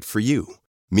they're right for you.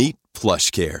 Meet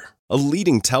PlushCare, a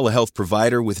leading telehealth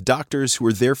provider with doctors who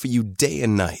are there for you day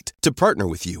and night to partner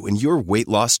with you in your weight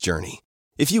loss journey.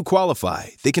 If you qualify,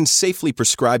 they can safely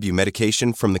prescribe you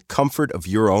medication from the comfort of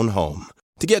your own home.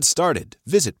 To get started,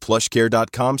 visit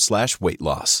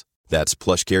plushcare.com/weightloss. That's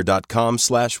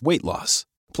plushcare.com/weightloss.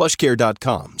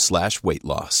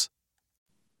 plushcare.com/weightloss.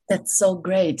 That's so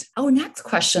great. Our next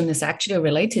question is actually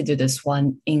related to this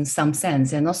one in some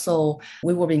sense. And also,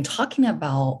 we were been talking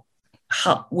about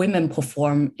how women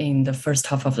perform in the first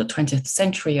half of the 20th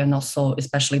century and also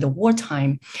especially the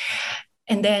wartime.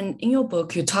 And then in your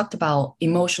book, you talked about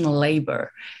emotional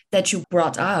labor that you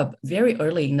brought up very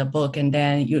early in the book. And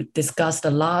then you discussed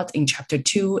a lot in chapter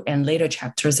 2 and later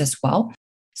chapters as well.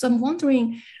 So I'm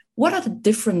wondering, what are the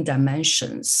different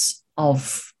dimensions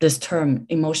of this term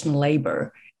emotional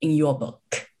labor in your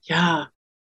book? Yeah.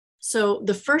 So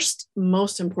the first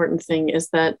most important thing is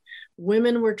that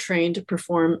women were trained to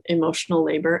perform emotional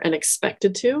labor and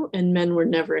expected to, and men were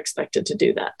never expected to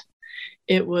do that.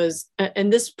 It was,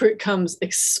 and this comes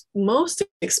most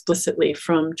explicitly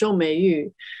from Zhou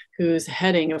Meiyu, who's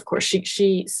heading, of course,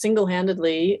 she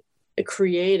single-handedly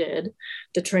created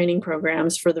the training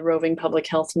programs for the roving public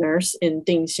health nurse in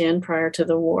Dingxian prior to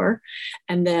the war.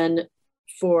 And then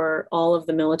for all of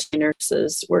the military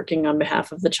nurses working on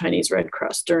behalf of the Chinese Red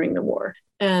Cross during the war.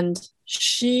 And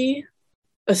she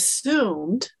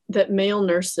assumed that male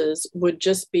nurses would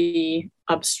just be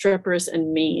obstreperous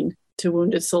and mean to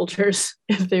wounded soldiers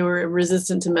if they were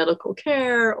resistant to medical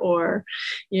care or,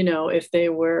 if they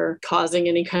were causing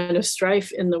any kind of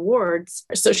strife in the wards.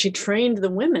 So she trained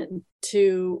the women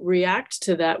to react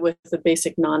to that with the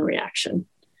basic non-reaction.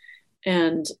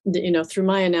 And, through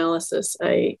my analysis,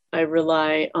 I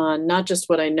rely on not just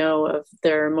what I know of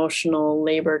their emotional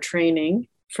labor training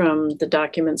from the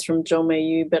documents from Zhou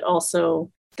Meiyu, but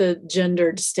also the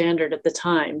gendered standard at the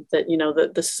time that,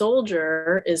 the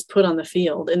soldier is put on the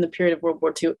field in the period of World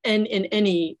War II and in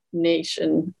any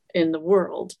nation in the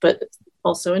world, but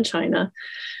also in China,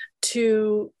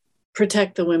 to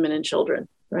protect the women and children.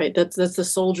 Right. That's the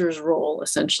soldier's role,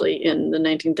 essentially, in the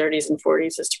 1930s and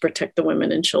 40s, is to protect the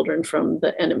women and children from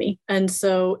the enemy. And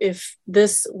so if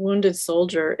this wounded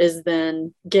soldier is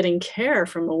then getting care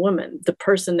from a woman, the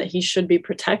person that he should be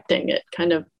protecting, it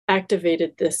kind of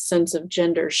activated this sense of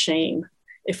gender shame.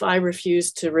 If I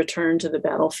refuse to return to the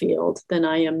battlefield, then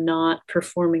I am not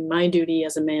performing my duty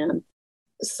as a man.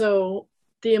 So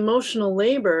the emotional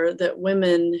labor that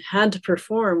women had to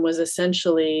perform was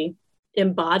essentially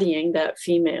embodying that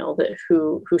female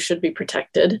who should be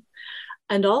protected,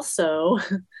 and also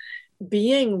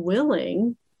being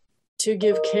willing to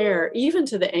give care even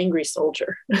to the angry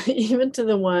soldier, even to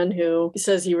the one who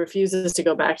says he refuses to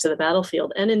go back to the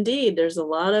battlefield. And indeed, there's a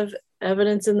lot of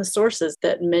evidence in the sources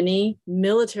that many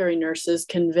military nurses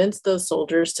convinced those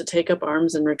soldiers to take up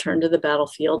arms and return to the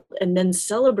battlefield, and then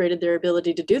celebrated their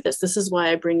ability to do this. This is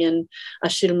why I bring in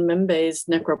Achille Mbembe's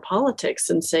necropolitics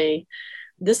and say,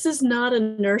 this is not a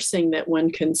nursing that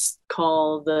one can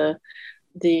call the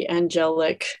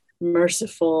angelic,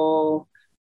 merciful,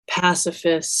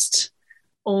 pacifist,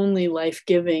 only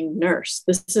life-giving nurse.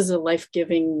 This is a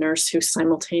life-giving nurse who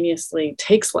simultaneously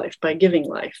takes life by giving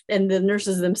life. And the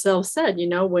nurses themselves said,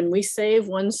 when we save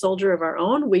one soldier of our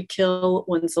own, we kill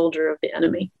one soldier of the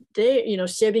enemy. Xie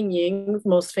Bingying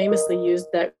most famously used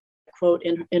that quote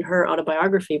in her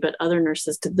autobiography, but other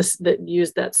nurses did this, that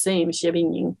used that same Xie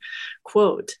Bingying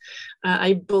quote.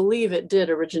 I believe it did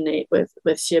originate with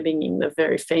Xie Bingying, the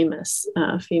very famous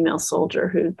female soldier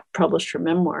who published her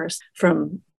memoirs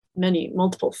from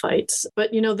multiple fights.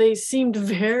 But, they seemed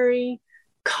very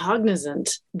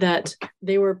cognizant that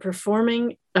they were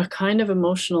performing a kind of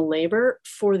emotional labor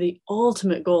for the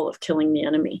ultimate goal of killing the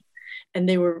enemy. And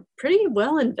they were pretty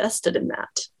well invested in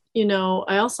that.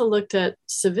 I also looked at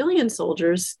civilian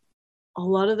soldiers. A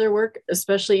lot of their work,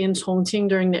 especially in Chongqing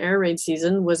during the air raid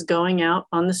season, was going out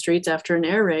on the streets after an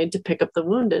air raid to pick up the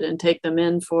wounded and take them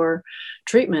in for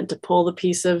treatment, to pull the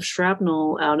piece of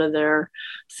shrapnel out of their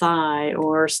thigh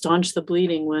or staunch the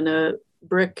bleeding when a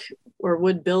brick or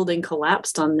wood building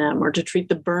collapsed on them, or to treat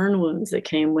the burn wounds that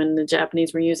came when the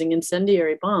Japanese were using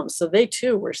incendiary bombs. So they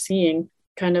too were seeing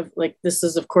kind of like, this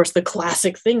is of course the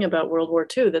classic thing about World War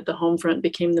II, that the home front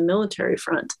became the military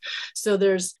front. So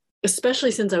there's,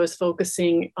 especially since I was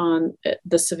focusing on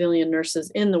the civilian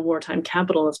nurses in the wartime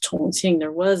capital of Chongqing,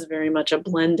 there was very much a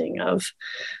blending of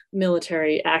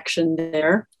military action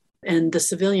there. And the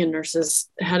civilian nurses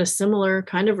had a similar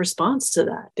kind of response to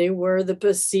that. They were the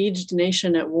besieged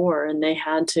nation at war, and they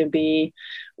had to be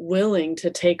willing to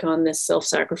take on this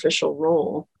self-sacrificial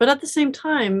role. But at the same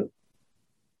time,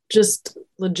 just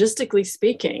logistically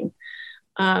speaking,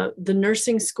 the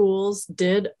nursing schools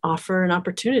did offer an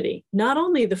opportunity. Not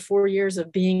only the 4 years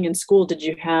of being in school did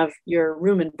you have your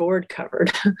room and board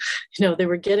covered, they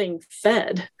were getting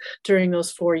fed during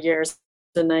those 4 years.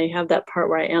 And I have that part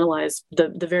where I analyze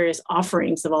the various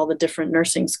offerings of all the different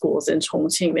nursing schools in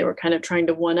Chongqing. They were kind of trying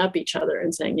to one up each other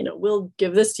and saying, we'll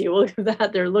give this to you, we'll give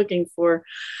that. They're looking for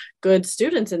good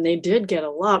students. And they did get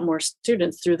a lot more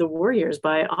students through the war years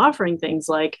by offering things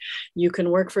like, you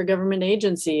can work for a government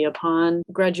agency upon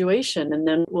graduation, and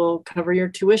then we'll cover your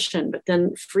tuition, but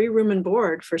then free room and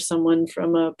board for someone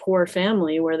from a poor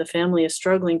family where the family is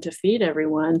struggling to feed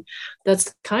everyone.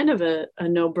 That's kind of a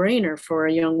no-brainer for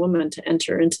a young woman to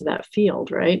enter into that field,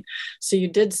 right? So you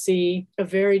did see a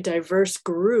very diverse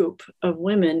group of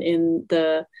women in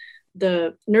the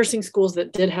nursing schools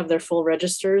that did have their full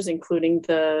registers, including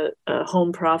the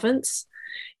home province.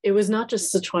 It was not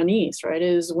just Sichuanese, right?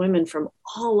 It was women from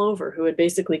all over who had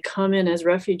basically come in as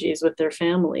refugees with their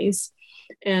families.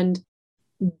 And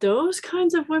those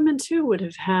kinds of women too would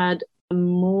have had a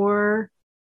more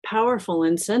powerful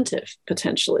incentive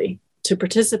potentially to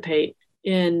participate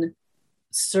in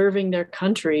serving their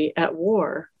country at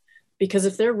war. Because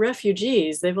if they're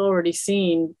refugees, they've already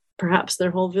seen perhaps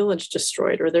their whole village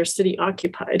destroyed or their city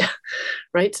occupied,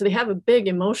 right? So they have a big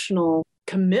emotional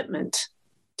commitment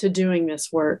to doing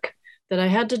this work that I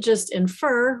had to just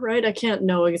infer, right? I can't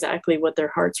know exactly what their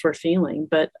hearts were feeling,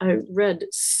 but I read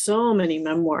so many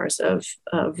memoirs of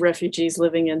refugees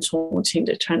living in Chongqing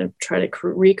to try to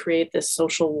recreate this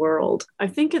social world. I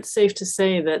think it's safe to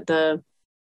say that the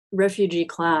refugee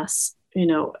class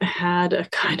had a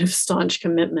kind of staunch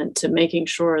commitment to making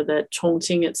sure that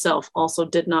Chongqing itself also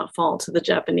did not fall to the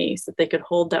Japanese, that they could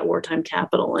hold that wartime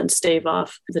capital and stave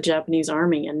off the Japanese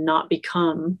army and not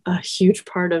become a huge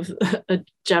part of a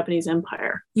Japanese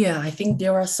empire. Yeah, I think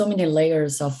there are so many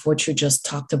layers of what you just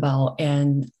talked about.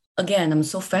 And again, I'm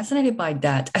so fascinated by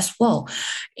that as well.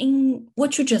 In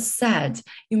what you just said,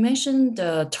 you mentioned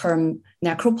the term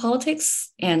necropolitics,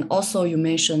 and also you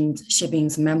mentioned Xie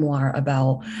Bing's memoir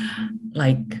about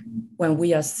like when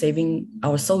we are saving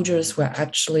our soldiers, we're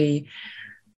actually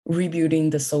rebuilding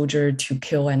the soldier to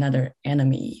kill another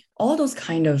enemy. All those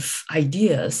kind of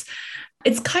ideas.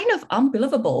 It's kind of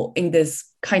unbelievable in this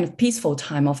kind of peaceful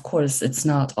time. Of course, it's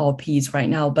not all peace right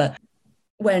now, but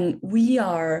when we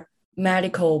are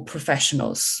medical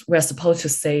professionals, we're supposed to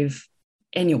save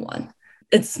anyone.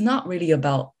 It's not really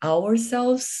about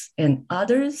ourselves and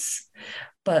others,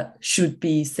 but should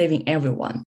be saving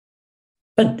everyone.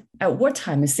 But at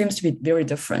wartime, it seems to be very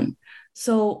different.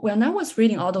 So when I was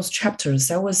reading all those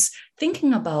chapters, I was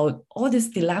thinking about all these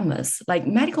dilemmas. Like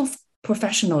medical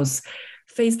professionals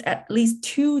faced at least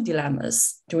two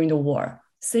dilemmas during the war: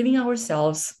 saving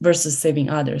ourselves versus saving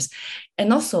others.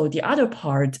 And also the other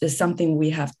part is something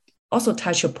we have also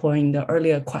touched upon in the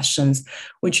earlier questions,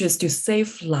 which is to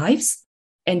save lives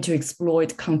and to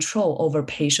exploit control over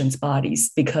patients' bodies,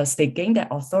 because they gain that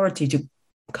authority to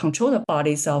control the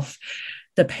bodies of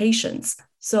the patients.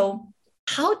 So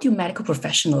how do medical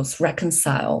professionals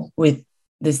reconcile with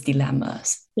these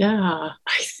dilemmas? Yeah,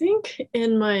 I think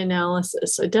in my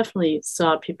analysis, I definitely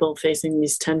saw people facing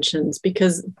these tensions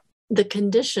because the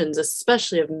conditions,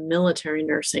 especially of military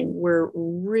nursing, were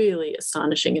really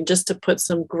astonishing. And just to put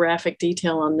some graphic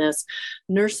detail on this,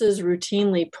 nurses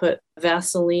routinely put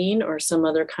Vaseline or some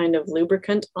other kind of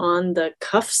lubricant on the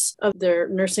cuffs of their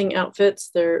nursing outfits,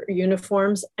 their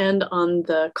uniforms, and on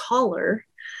the collar,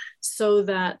 so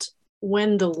that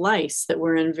when the lice that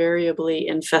were invariably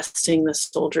infesting the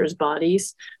soldiers'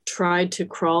 bodies tried to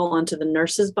crawl onto the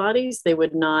nurses' bodies, they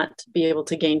would not be able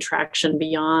to gain traction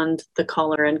beyond the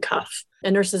collar and cuff.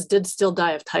 And nurses did still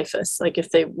die of typhus, like if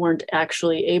they weren't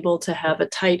actually able to have a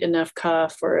tight enough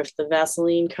cuff, or if the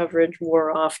Vaseline coverage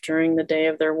wore off during the day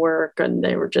of their work, and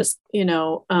they were just,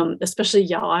 especially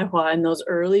Yao Aihua in those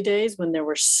early days when there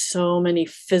were so many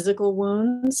physical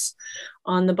wounds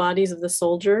on the bodies of the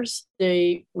soldiers,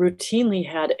 they routinely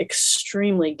had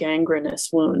extremely gangrenous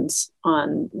wounds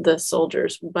on the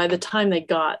soldiers. By by the time they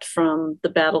got from the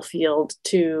battlefield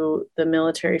to the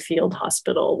military field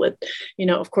hospital with,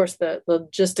 of course, the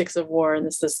logistics of war, and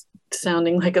this is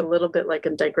sounding like a little bit like a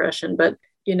digression, but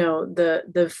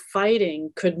the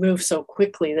fighting could move so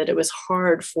quickly that it was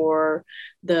hard for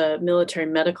the military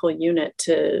medical unit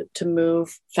to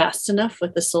move fast enough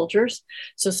with the soldiers.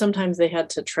 So sometimes they had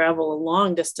to travel a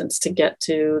long distance to get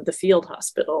to the field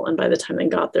hospital. And by the time they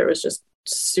got there, it was just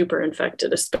super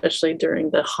infected, especially during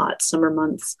the hot summer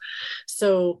months.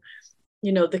 So,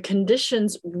 the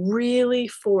conditions really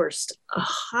forced a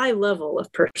high level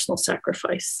of personal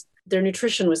sacrifice. Their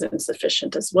nutrition was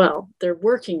insufficient as well. Their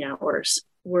working hours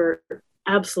were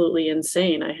absolutely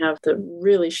insane. I have the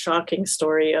really shocking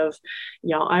story of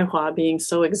Yao Aihua being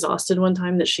so exhausted one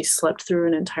time that she slept through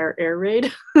an entire air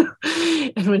raid.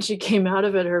 And when she came out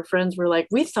of it, her friends were like,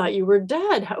 "We thought you were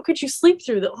dead. How could you sleep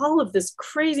through all of this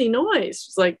crazy noise?"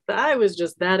 She's like, "I was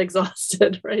just that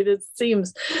exhausted," right? It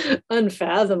seems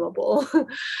unfathomable.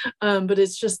 But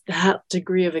it's just that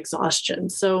degree of exhaustion.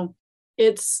 So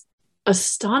it's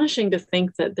astonishing to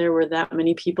think that there were that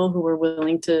many people who were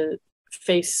willing to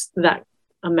face that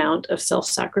amount of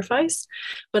self-sacrifice.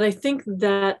 But I think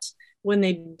that when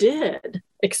they did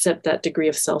accept that degree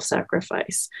of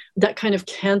self-sacrifice, that kind of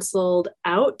canceled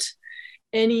out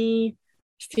any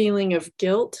feeling of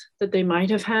guilt that they might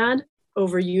have had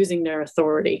over using their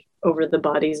authority over the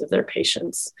bodies of their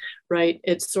patients, right?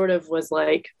 It sort of was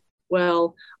like,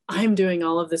 well, I'm doing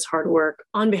all of this hard work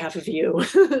on behalf of you.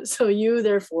 So you,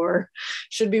 therefore,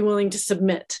 should be willing to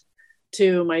submit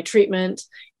to my treatment,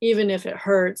 even if it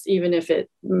hurts, even if it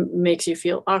makes you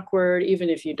feel awkward, even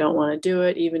if you don't want to do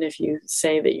it, even if you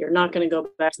say that you're not going to go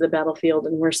back to the battlefield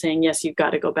and we're saying, yes, you've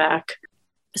got to go back.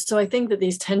 So I think that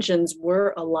these tensions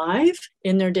were alive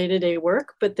in their day-to-day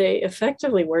work, but they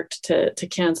effectively worked to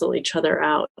cancel each other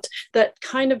out. That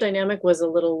kind of dynamic was a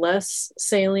little less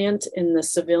salient in the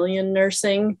civilian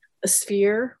nursing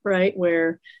sphere, right,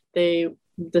 where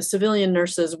the civilian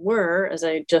nurses were, as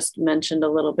I just mentioned a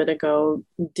little bit ago,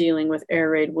 dealing with air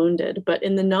raid wounded. But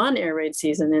in the non-air raid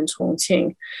season in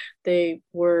Chongqing, they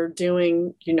were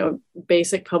doing,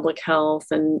 basic public health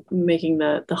and making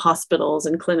the hospitals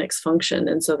and clinics function.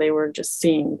 And so they were just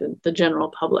seeing the general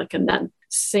public. And that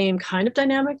same kind of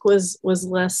dynamic was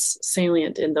less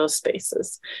salient in those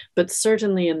spaces. But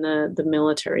certainly in the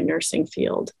military nursing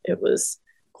field, it was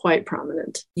quite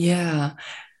prominent. Yeah.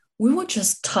 We were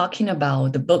just talking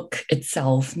about the book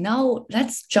itself. Now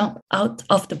let's jump out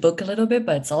of the book a little bit,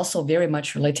 but it's also very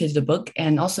much related to the book.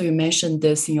 And also you mentioned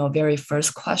this in your very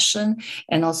first question,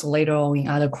 and also later on in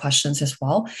other questions as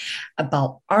well,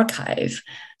 about archive.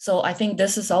 So I think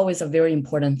this is always a very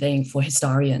important thing for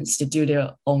historians to do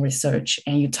their own research.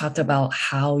 And you talked about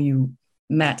how you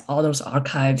met all those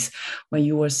archives when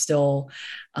you were still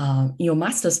in your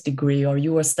master's degree, or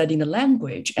you were studying the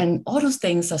language, and all those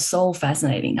things are so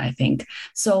fascinating, I think.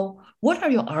 So what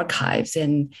are your archives,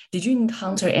 and did you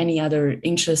encounter any other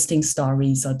interesting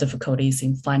stories or difficulties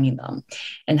in finding them?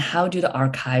 And how do the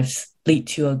archives lead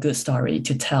to a good story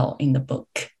to tell in the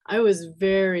book? I was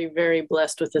very, very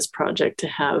blessed with this project to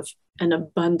have an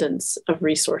abundance of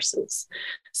resources.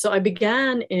 So I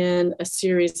began in a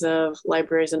series of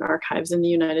libraries and archives in the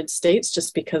United States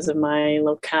just because of my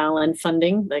locale and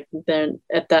funding. Like then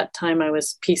at that time, I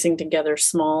was piecing together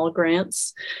small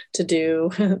grants to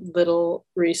do little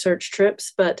research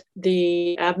trips. But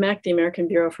the ABMAC, the American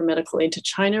Bureau for Medical Aid to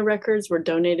China records, were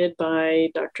donated by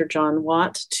Dr. John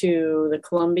Watt to the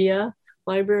Columbia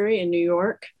Library in New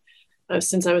York.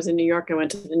 Since I was in New York, I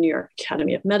went to the New York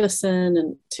Academy of Medicine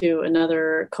and to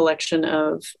another collection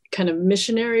of kind of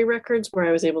missionary records where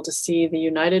I was able to see the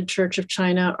United Church of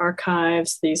China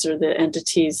archives. These are the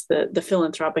entities, the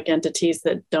philanthropic entities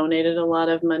that donated a lot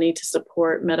of money to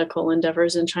support medical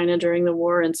endeavors in China during the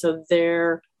war. And so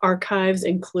their archives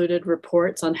included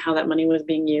reports on how that money was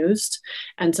being used,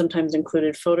 and sometimes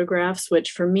included photographs,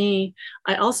 which for me,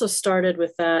 I also started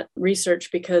with that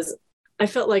research because I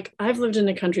felt like I've lived in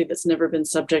a country that's never been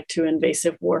subject to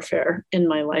invasive warfare in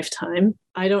my lifetime.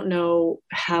 I don't know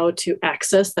how to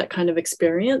access that kind of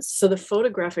experience. So the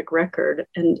photographic record,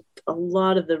 and a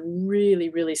lot of the really,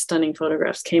 really stunning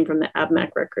photographs came from the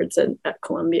ABMAC records at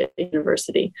Columbia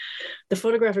University. The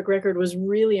photographic record was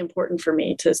really important for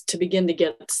me to begin to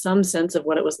get some sense of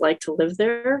what it was like to live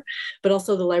there. But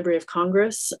also the Library of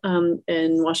Congress in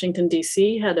Washington,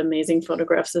 D.C. had amazing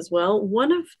photographs as well,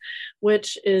 one of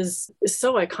which is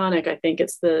so iconic. I think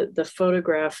it's the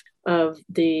photograph of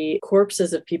the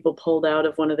corpses of people pulled out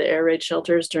of one of the air raid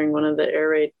shelters during one of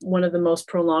the most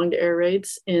prolonged air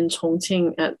raids in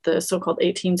Chongqing at the so-called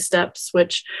 18 Steps,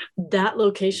 which that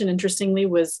location, interestingly,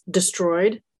 was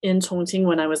destroyed in Chongqing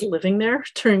when I was living there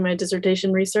during my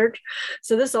dissertation research.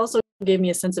 So this also gave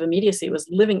me a sense of immediacy. It was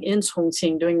living in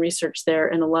Chongqing, doing research there,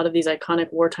 and a lot of these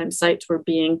iconic wartime sites were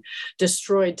being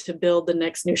destroyed to build the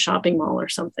next new shopping mall or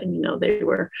something. You know, they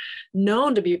were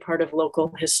known to be part of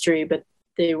local history, but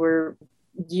they were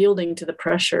yielding to the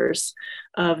pressures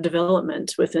of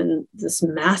development within this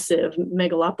massive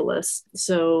megalopolis.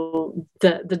 So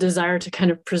the desire to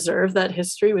kind of preserve that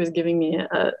history was giving me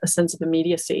a sense of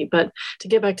immediacy. But to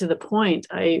get back to the point,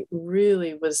 I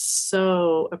really was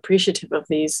so appreciative of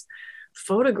these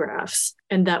photographs.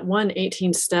 And that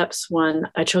 18 steps one,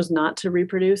 I chose not to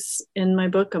reproduce in my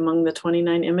book among the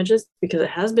 29 images because it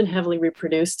has been heavily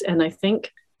reproduced. And I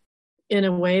think in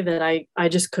a way that I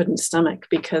just couldn't stomach,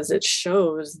 because it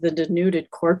shows the denuded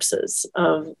corpses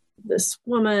of this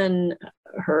woman.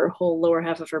 Her whole lower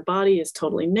half of her body is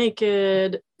totally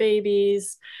naked,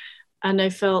 babies. And I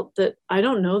felt that I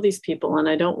don't know these people and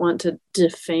I don't want to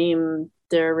defame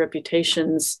their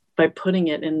reputations by putting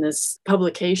it in this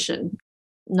publication.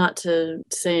 Not to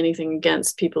say anything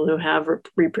against people who have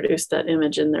reproduced that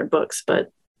image in their books,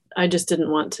 but I just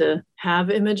didn't want to have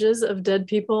images of dead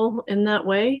people in that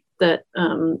way that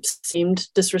seemed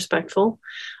disrespectful.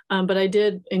 But I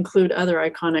did include other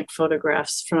iconic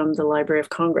photographs from the Library of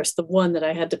Congress. The one that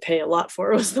I had to pay a lot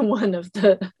for was the one of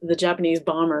the Japanese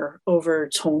bomber over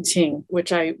Chongqing,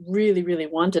 which I really, really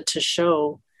wanted to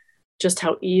show just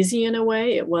how easy in a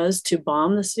way it was to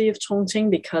bomb the city of Chongqing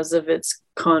because of its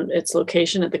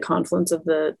location at the confluence of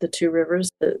the two rivers,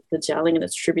 the Jialing and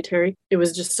its tributary. It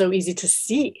was just so easy to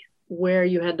see where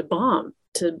you had to bomb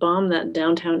that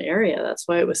downtown area. That's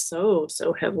why it was so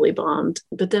heavily bombed.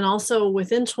 But then also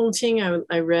within Chongqing,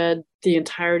 I read the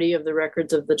entirety of the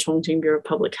records of the Chongqing Bureau of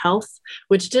Public Health,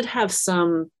 which did have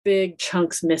some big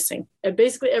chunks missing. And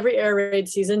basically every air raid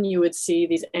season, you would see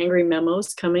these angry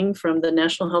memos coming from the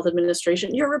National Health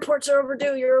Administration. Your reports are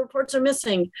overdue. Your reports are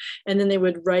missing. And then they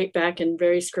would write back in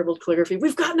very scribbled calligraphy,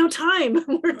 we've got no time.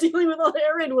 We're dealing with all the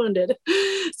air raid wounded.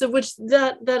 So which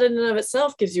that in and of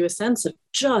itself gives you a sense of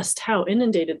just how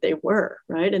inundated they were,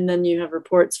 right? And then you have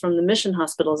reports from the mission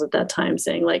hospitals at that time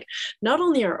saying, like, not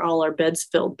only are all our beds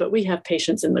filled, but we have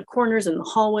patients in the corners, in the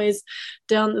hallways,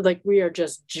 down, like we are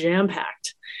just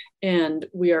jam-packed. And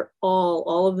we are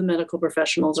all of the medical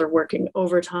professionals are working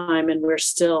overtime, and we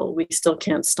still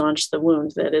can't staunch the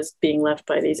wound that is being left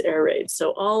by these air raids.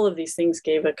 So all of these things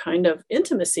gave a kind of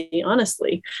intimacy,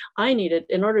 honestly. I needed,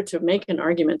 in order to make an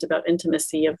argument about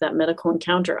intimacy of that medical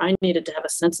encounter, I needed to have a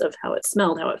sense of how it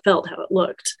smelled, how it felt, how it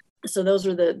looked. So those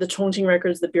were the Chongqing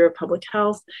records, the Bureau of Public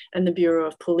Health and the Bureau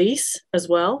of Police as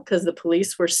well, because the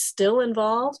police were still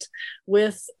involved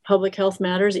with public health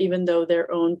matters, even though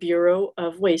their own Bureau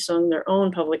of Weisong, their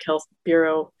own public health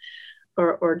bureau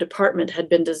or department had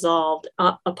been dissolved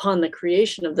upon the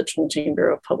creation of the Chongqing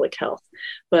Bureau of Public Health.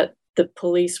 But the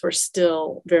police were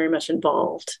still very much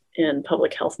involved in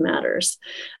public health matters.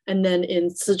 And then in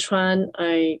Sichuan,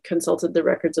 I consulted the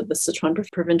records of the Sichuan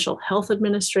Provincial Health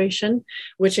Administration,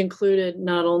 which included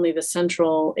not only the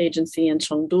central agency in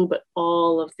Chengdu, but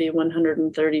all of the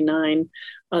 139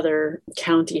 other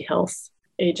county health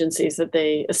agencies that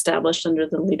they established under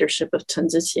the leadership of Chen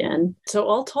Ziqian. So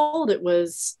all told, it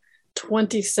was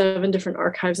 27 different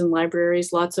archives and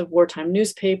libraries, lots of wartime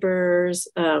newspapers,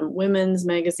 women's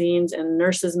magazines and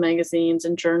nurses' magazines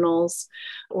and journals,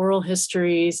 oral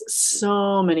histories,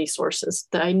 so many sources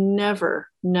that I never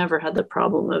had the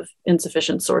problem of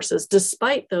insufficient sources,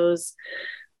 despite those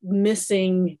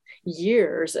missing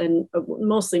years and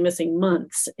mostly missing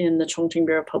months in the Chongqing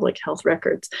Bureau of Public Health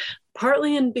records.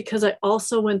 Partly because I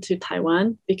also went to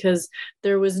Taiwan, because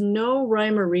there was no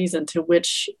rhyme or reason to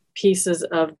which pieces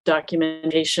of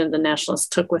documentation the nationalists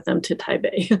took with them to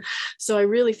Taipei. So I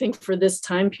really think for this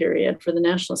time period, for the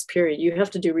nationalist period, you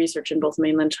have to do research in both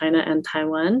mainland China and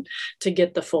Taiwan to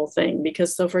get the full thing.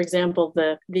 Because, so for example,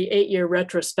 the 8-year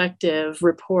retrospective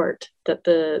report that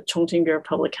the Chongqing Bureau of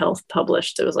Public Health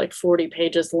published, it was like 40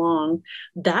 pages long,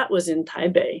 that was in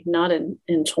Taipei, not in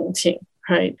Chongqing,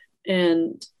 right?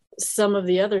 And some of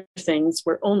the other things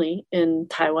were only in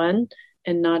Taiwan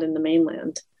and not in the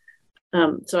mainland.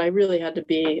 So I really had to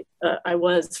be, I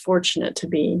was fortunate to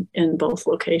be in both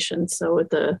locations. So with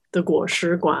the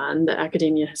Guoshi Guan, the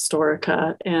Academia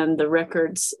Historica, and the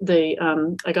records,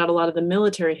 I got a lot of the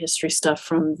military history stuff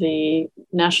from the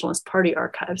Nationalist Party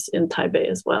archives in Taipei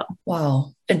as well.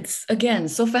 Wow. It's, again,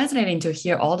 so fascinating to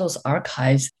hear all those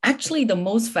archives. Actually, the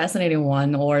most fascinating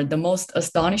one, or the most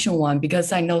astonishing one,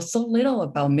 because I know so little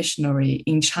about missionary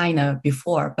in China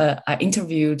before, but I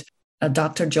interviewed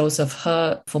Dr. Joseph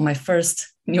He for my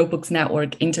first New Books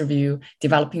Network interview,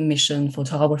 Developing Mission,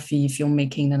 Photography,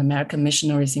 Filmmaking, and American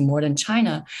Missionaries in Modern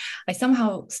China, I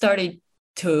somehow started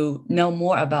to know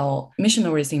more about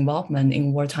missionaries' involvement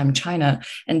in wartime China.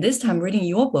 And this time reading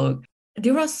your book,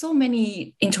 there are so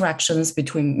many interactions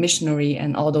between missionary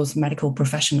and all those medical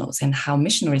professionals and how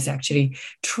missionaries actually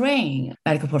train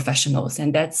medical professionals.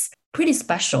 And that's pretty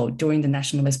special during the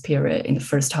nationalist period in the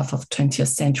first half of 20th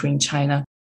century in China.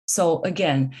 So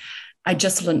again, I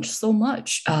just learned so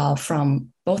much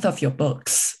from both of your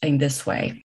books in this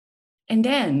way. And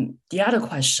then the other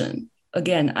question,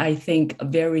 again, I think a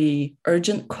very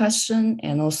urgent question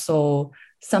and also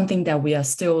something that we are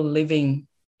still living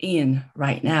in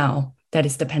right now, that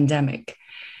is the pandemic.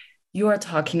 You are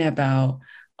talking about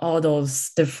all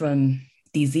those different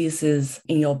diseases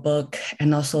in your book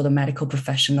and also the medical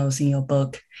professionals in your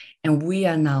book. And we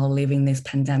are now living this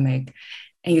pandemic.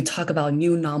 And you talk about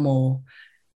new normal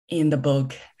in the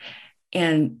book.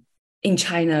 And in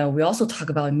China, we also talk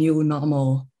about new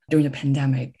normal during the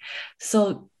pandemic.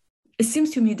 So it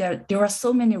seems to me that there are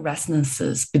so many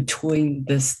resonances between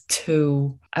these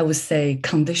two, I would say,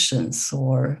 conditions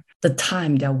or the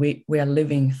time that we are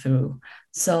living through.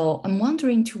 So I'm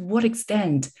wondering, to what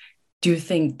extent do you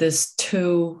think these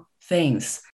two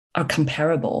things are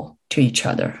comparable to each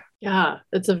other? Yeah,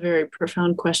 it's a very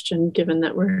profound question, given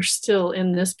that we're still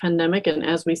in this pandemic. And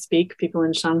as we speak, people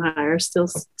in Shanghai are still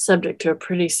subject to a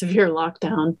pretty severe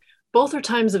lockdown. Both are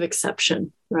times of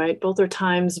exception, right? Both are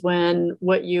times when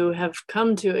what you have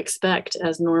come to expect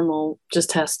as normal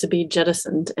just has to be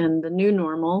jettisoned and the new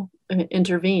normal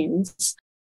intervenes.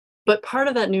 But part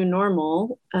of that new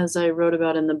normal, as I wrote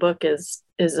about in the book, is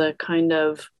a kind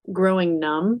of growing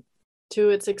numb to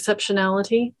its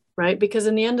exceptionality, right? Because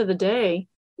in the end of the day,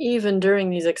 even during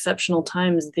these exceptional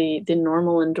times, the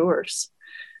normal endures.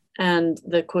 And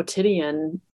the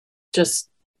quotidian, just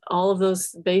all of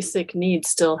those basic needs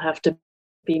still have to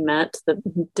be met. The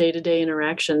day-to-day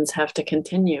interactions have to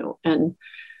continue. And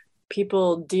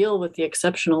people deal with the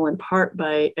exceptional in part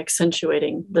by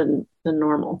accentuating the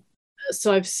normal.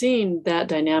 So I've seen that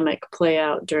dynamic play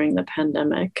out during the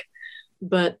pandemic.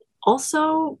 But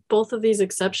also, both of these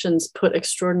exceptions put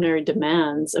extraordinary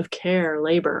demands of care,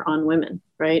 labor on women,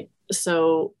 right?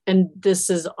 So, and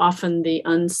this is often the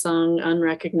unsung,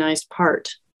 unrecognized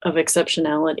part of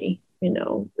exceptionality. You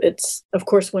know, it's, of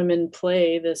course, women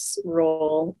play this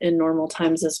role in normal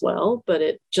times as well, but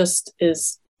it just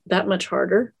is that much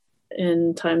harder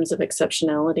in times of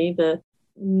exceptionality. The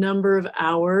number of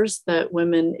hours that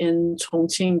women in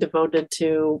Chongqing devoted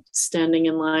to standing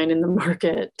in line in the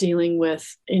market, dealing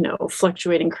with,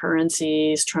 fluctuating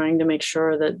currencies, trying to make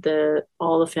sure that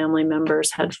all the family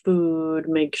members had food,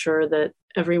 make sure that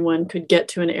everyone could get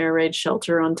to an air raid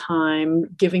shelter on time,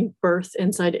 giving birth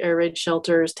inside air raid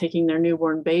shelters, taking their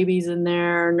newborn babies in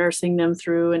there, nursing them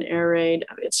through an air raid.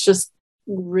 It's just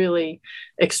really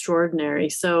extraordinary.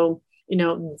 So,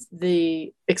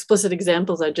 the explicit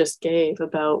examples I just gave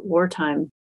about wartime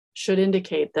should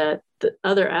indicate that the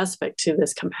other aspect to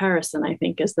this comparison, I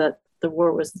think, is that the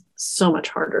war was so much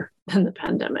harder than the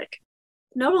pandemic.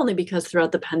 Not only because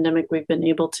throughout the pandemic, we've been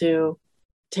able to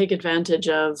take advantage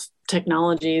of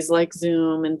technologies like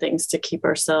Zoom and things to keep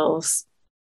ourselves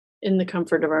in the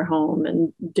comfort of our home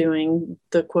and doing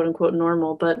the quote unquote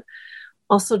normal, but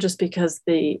also just because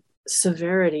the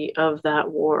severity of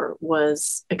that war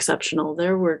was exceptional.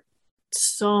 There were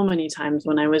so many times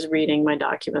when I was reading my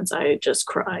documents, I just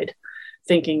cried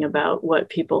thinking about what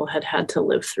people had to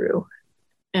live through.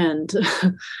 And,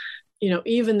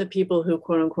 even the people who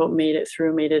quote unquote made it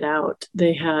through, made it out,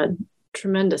 they had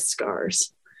tremendous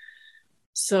scars.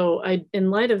 So in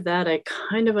light of that, I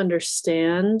kind of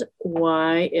understand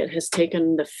why it has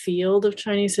taken the field of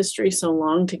Chinese history so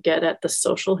long to get at the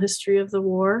social history of the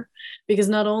war, because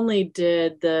not only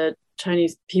did the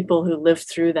Chinese people who lived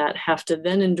through that have to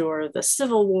then endure the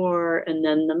Civil War and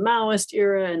then the Maoist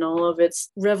era and all of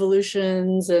its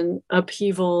revolutions and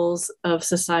upheavals of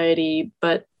society,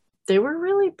 but they were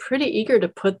really pretty eager to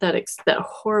put that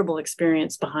horrible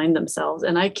experience behind themselves.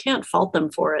 And I can't fault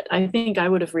them for it. I think I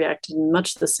would have reacted in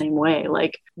much the same way.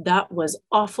 Like, that was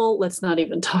awful. Let's not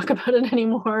even talk about it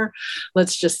anymore.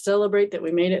 Let's just celebrate that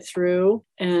we made it through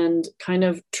and kind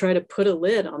of try to put a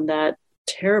lid on that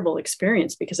terrible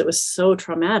experience because it was so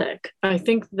traumatic. I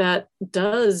think that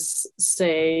does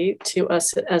say to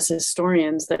us as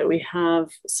historians that we have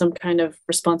some kind of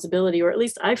responsibility, or at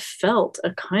least I felt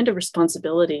a kind of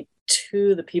responsibility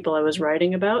to the people I was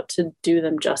writing about to do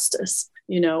them justice,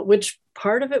 which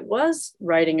part of it was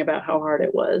writing about how hard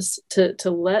it was to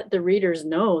let the readers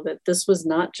know that this was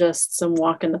not just some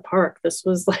walk in the park. This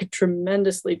was like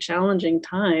tremendously challenging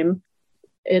time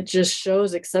it just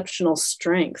shows exceptional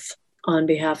strength on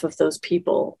behalf of those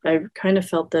people. I kind of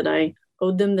felt that I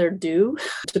owed them their due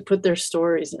to put their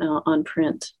stories on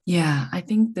print. Yeah, I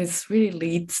think this really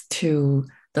leads to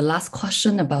the last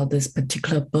question about this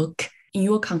particular book. In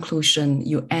your conclusion,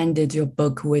 you ended your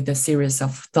book with a series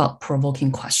of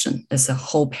thought-provoking questions. It's a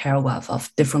whole paragraph of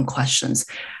different questions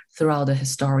throughout the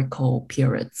historical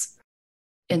periods.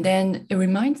 And then it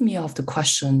reminds me of the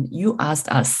question you asked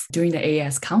us during the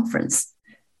AAS conference.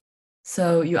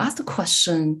 So you asked the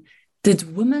question,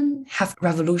 did women have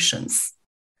revolutions?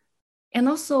 And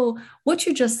also what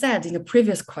you just said in the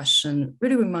previous question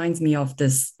really reminds me of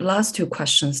this last two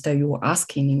questions that you were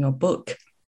asking in your book.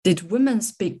 Did women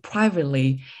speak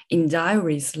privately in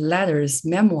diaries, letters,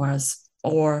 memoirs,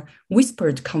 or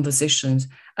whispered conversations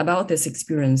about this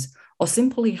experience, or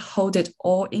simply hold it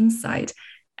all inside,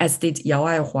 as did Yao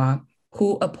Aihua,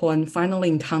 who, upon finally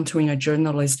encountering a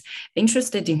journalist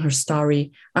interested in her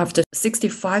story after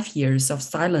 65 years of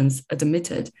silence,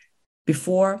 admitted,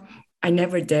 "Before, I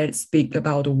never dared speak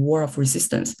about the war of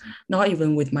resistance, not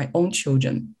even with my own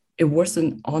children. It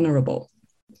wasn't honorable."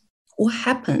 What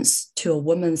happens to a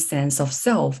woman's sense of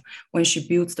self when she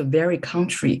builds the very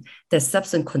country that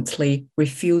subsequently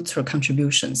refutes her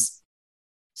contributions?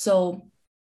 So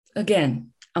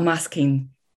again, I'm asking,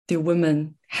 do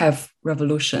women have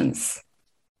revolutions?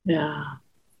 Yeah,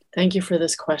 thank you for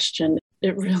this question.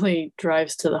 It really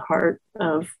drives to the heart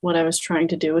of what I was trying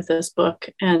to do with this book.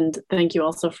 And thank you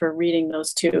also for reading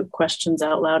those two questions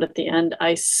out loud at the end.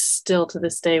 I still, to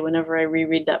this day, whenever I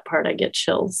reread that part, I get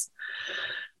chills,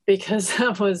 because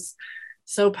that was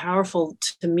so powerful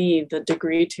to me, the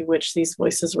degree to which these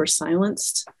voices were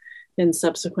silenced in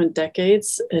subsequent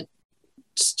decades.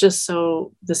 It's just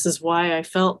so, this is why I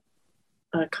felt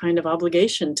a kind of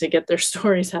obligation to get their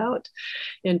stories out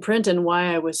in print, and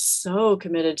why I was so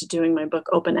committed to doing my book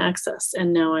open access.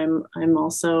 And now I'm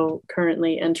also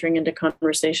currently entering into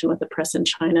conversation with the press in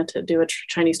China to do a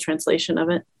Chinese translation of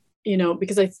it. You know,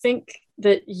 because I think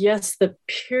that, yes, the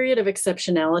period of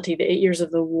exceptionality, the 8 years of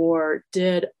the war,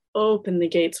 did open the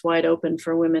gates wide open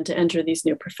for women to enter these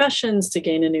new professions, to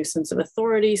gain a new sense of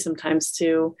authority, sometimes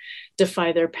to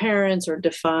defy their parents or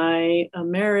defy a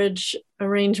marriage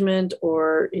arrangement,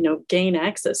 or, you know, gain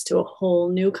access to a whole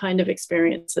new kind of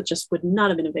experience that just would not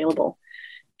have been available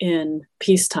in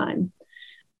peacetime.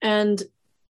 And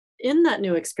in that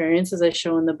new experience, as I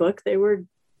show in the book, they were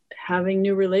having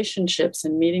new relationships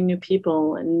and meeting new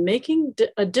people and making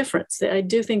a difference. I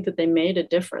do think that they made a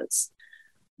difference.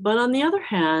 But on the other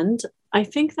hand, I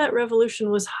think that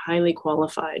revolution was highly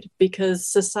qualified, because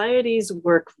societies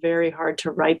work very hard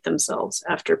to right themselves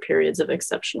after periods of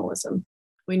exceptionalism.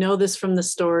 We know this from the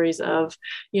stories of,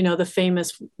 you know, the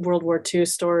famous World War II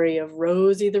story of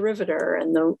Rosie the Riveter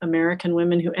and the American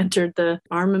women who entered the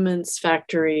armaments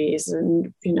factories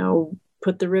and, you know,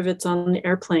 put the rivets on the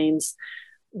airplanes.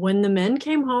 When the men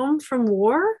came home from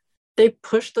war, they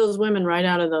pushed those women right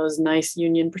out of those nice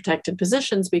union protected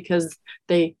positions because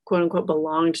they, quote unquote,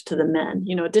 belonged to the men.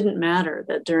 You know, it didn't matter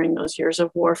that during those years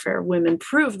of warfare, women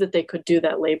proved that they could do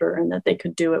that labor and that they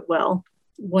could do it well.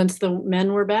 Once the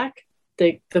men were back,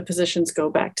 the positions go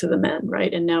back to the men,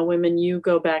 right? And now women, you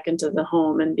go back into the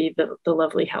home and be the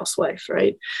lovely housewife,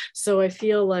 right? So I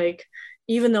feel like,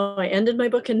 even though I ended my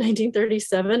book in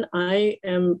 1937, I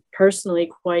am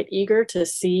personally quite eager to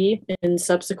see in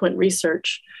subsequent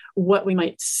research what we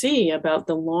might see about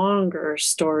the longer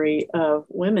story of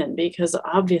women, because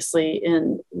obviously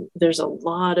there's a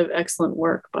lot of excellent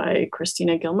work by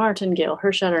Christina Gilmartin, Gail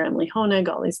Hirschadder, Emily Honig,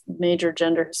 all these major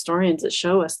gender historians that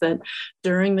show us that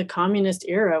during the communist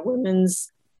era,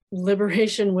 women's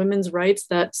liberation, women's rights,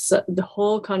 that's the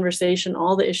whole conversation,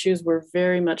 all the issues were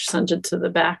very much shunted to the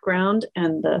background,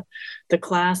 and the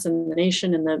class and the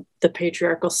nation and the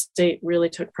patriarchal state really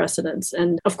took precedence.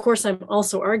 And of course, I'm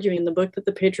also arguing in the book that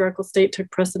the patriarchal state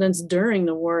took precedence during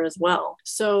the war as well.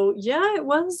 So yeah, it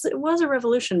was a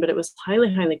revolution, but it was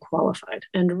highly, highly qualified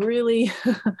and really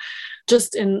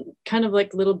just in kind of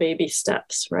like little baby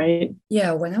steps, right?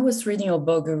 Yeah, when I was reading your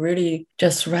book, it really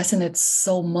just resonates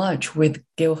so much with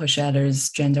Gail Hirschadder's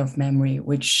Gender of Memory,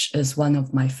 which is one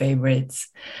of my favorites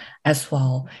as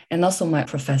well. And also my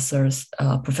Professor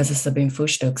Sabine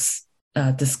Frühstück's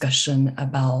discussion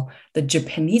about the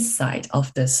Japanese side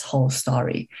of this whole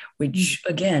story, which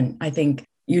again, I think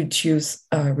you choose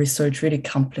research really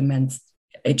complements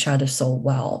each other so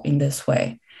well in this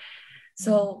way.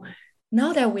 So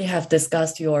now that we have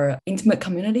discussed your intimate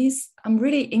communities, I'm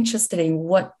really interested in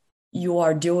what you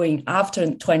are doing after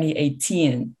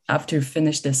 2018, after you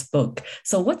finish this book.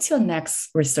 So what's your next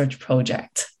research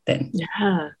project then?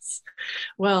 Yes.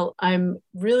 Well, I'm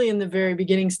really in the very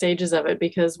beginning stages of it,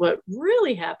 because what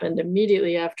really happened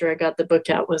immediately after I got the book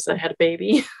out was I had a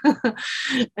baby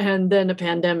and then a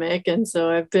pandemic. And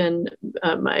so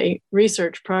my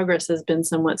research progress has been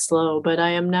somewhat slow, but I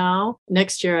am now,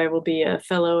 next year, I will be a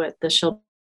fellow at the Shelby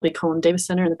Colin Davis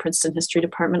Center in the Princeton History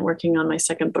Department, working on my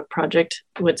second book project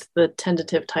with the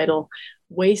tentative title,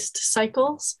 Waste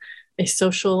Cycles, A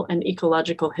Social and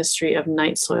Ecological History of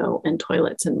Night Soil and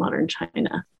Toilets in Modern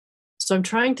China. So I'm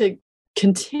trying to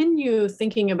continue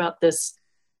thinking about this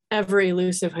ever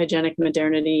elusive hygienic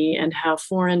modernity and how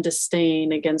foreign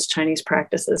disdain against Chinese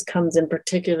practices comes in,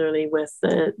 particularly with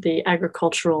the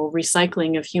agricultural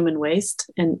recycling of human waste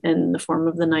in the form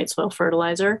of the night soil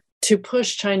fertilizer, to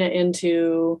push China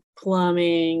into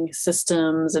plumbing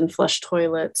systems and flush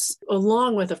toilets,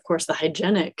 along with, of course, the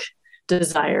hygienic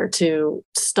desire to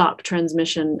stop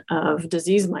transmission of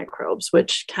disease microbes,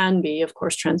 which can be, of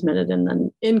course, transmitted in the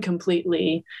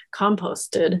incompletely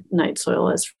composted night soil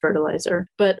as fertilizer.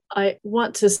 But I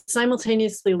want to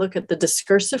simultaneously look at the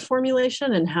discursive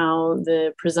formulation and how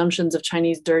the presumptions of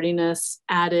Chinese dirtiness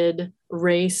added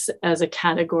race as a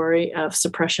category of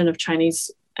suppression of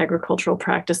Chinese agricultural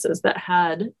practices that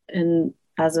had, and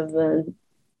as of the,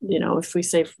 if we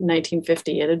say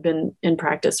 1950, it had been in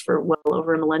practice for well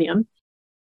over a millennium.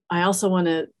 I also want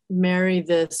to marry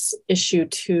this issue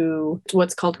to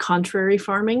what's called contrary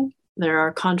farming. There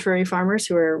are contrary farmers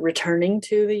who are returning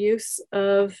to the use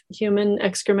of human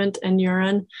excrement and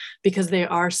urine because they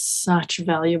are such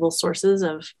valuable sources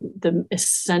of the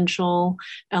essential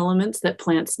elements that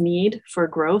plants need for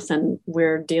growth. And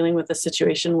we're dealing with a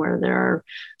situation where there are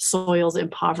soils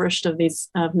impoverished of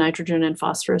nitrogen and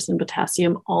phosphorus and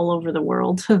potassium all over the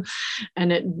world.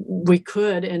 And we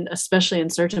could, and especially in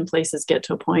certain places, get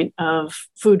to a point of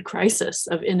food crisis,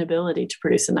 of inability to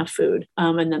produce enough food.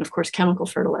 And then, of course, chemical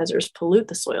fertilizers pollute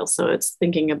the soil. So it's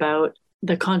thinking about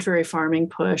the contrary farming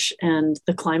push and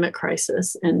the climate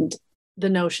crisis, and the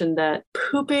notion that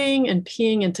pooping and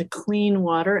peeing into clean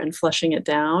water and flushing it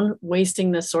down,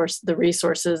 wasting the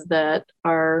resources that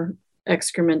our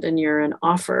excrement and urine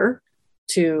offer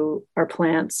to our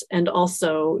plants, and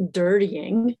also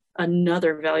dirtying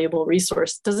another valuable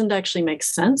resource, doesn't actually make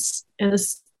sense in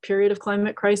this period of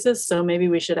climate crisis. So maybe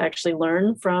we should actually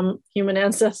learn from human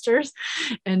ancestors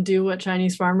and do what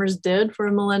Chinese farmers did for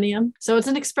a millennium. So it's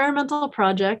an experimental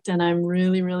project, and I'm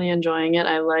really, really enjoying it.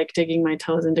 I like digging my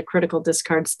toes into critical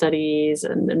discard studies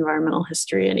and environmental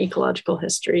history and ecological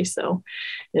history. So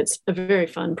it's a very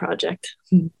fun project.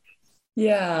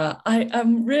 Yeah,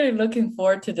 I'm really looking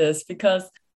forward to this,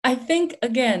 because I think,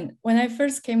 again, when I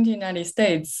first came to the United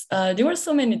States, there were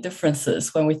so many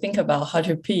differences when we think about how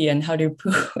to pee and how to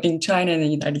poo in China and the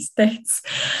United States,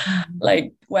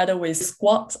 like whether we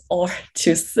squat or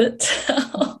to sit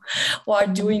while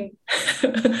doing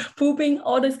pooping,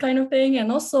 all this kind of thing.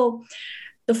 And also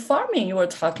the farming you were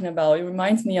talking about, it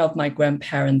reminds me of my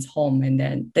grandparents' home, and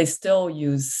then they still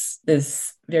use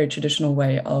this very traditional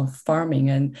way of farming.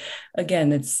 And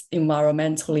again, it's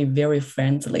environmentally very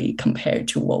friendly compared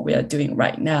to what we are doing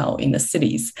right now in the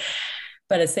cities.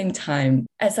 But at the same time,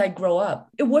 as I grow up,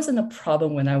 it wasn't a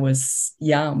problem when I was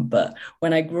young, but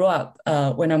when I grew up,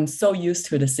 when I'm so used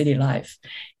to the city life,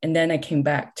 and then I came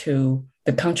back to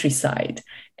the countryside,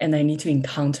 and I need to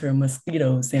encounter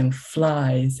mosquitoes and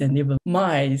flies and even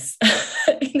mice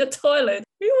in the toilet,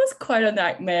 it was quite a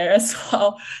nightmare as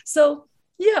well. So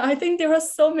yeah, I think there are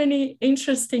so many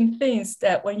interesting things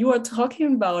that when you are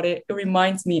talking about it, it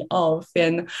reminds me of.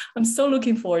 And I'm so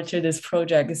looking forward to this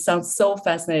project. It sounds so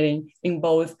fascinating in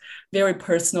both very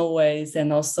personal ways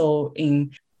and also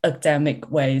in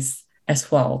academic ways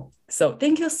as well. So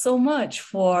thank you so much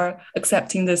for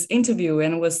accepting this interview.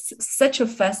 And it was such a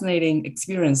fascinating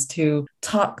experience to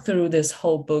talk through this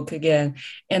whole book again.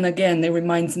 And again, it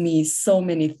reminds me so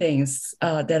many things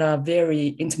that are very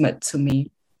intimate to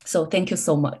me. So thank you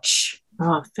so much.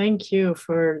 Oh, thank you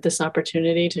for this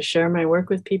opportunity to share my work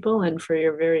with people, and for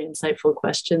your very insightful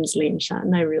questions, Lin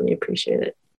Shan. I really appreciate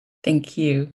it. Thank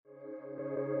you.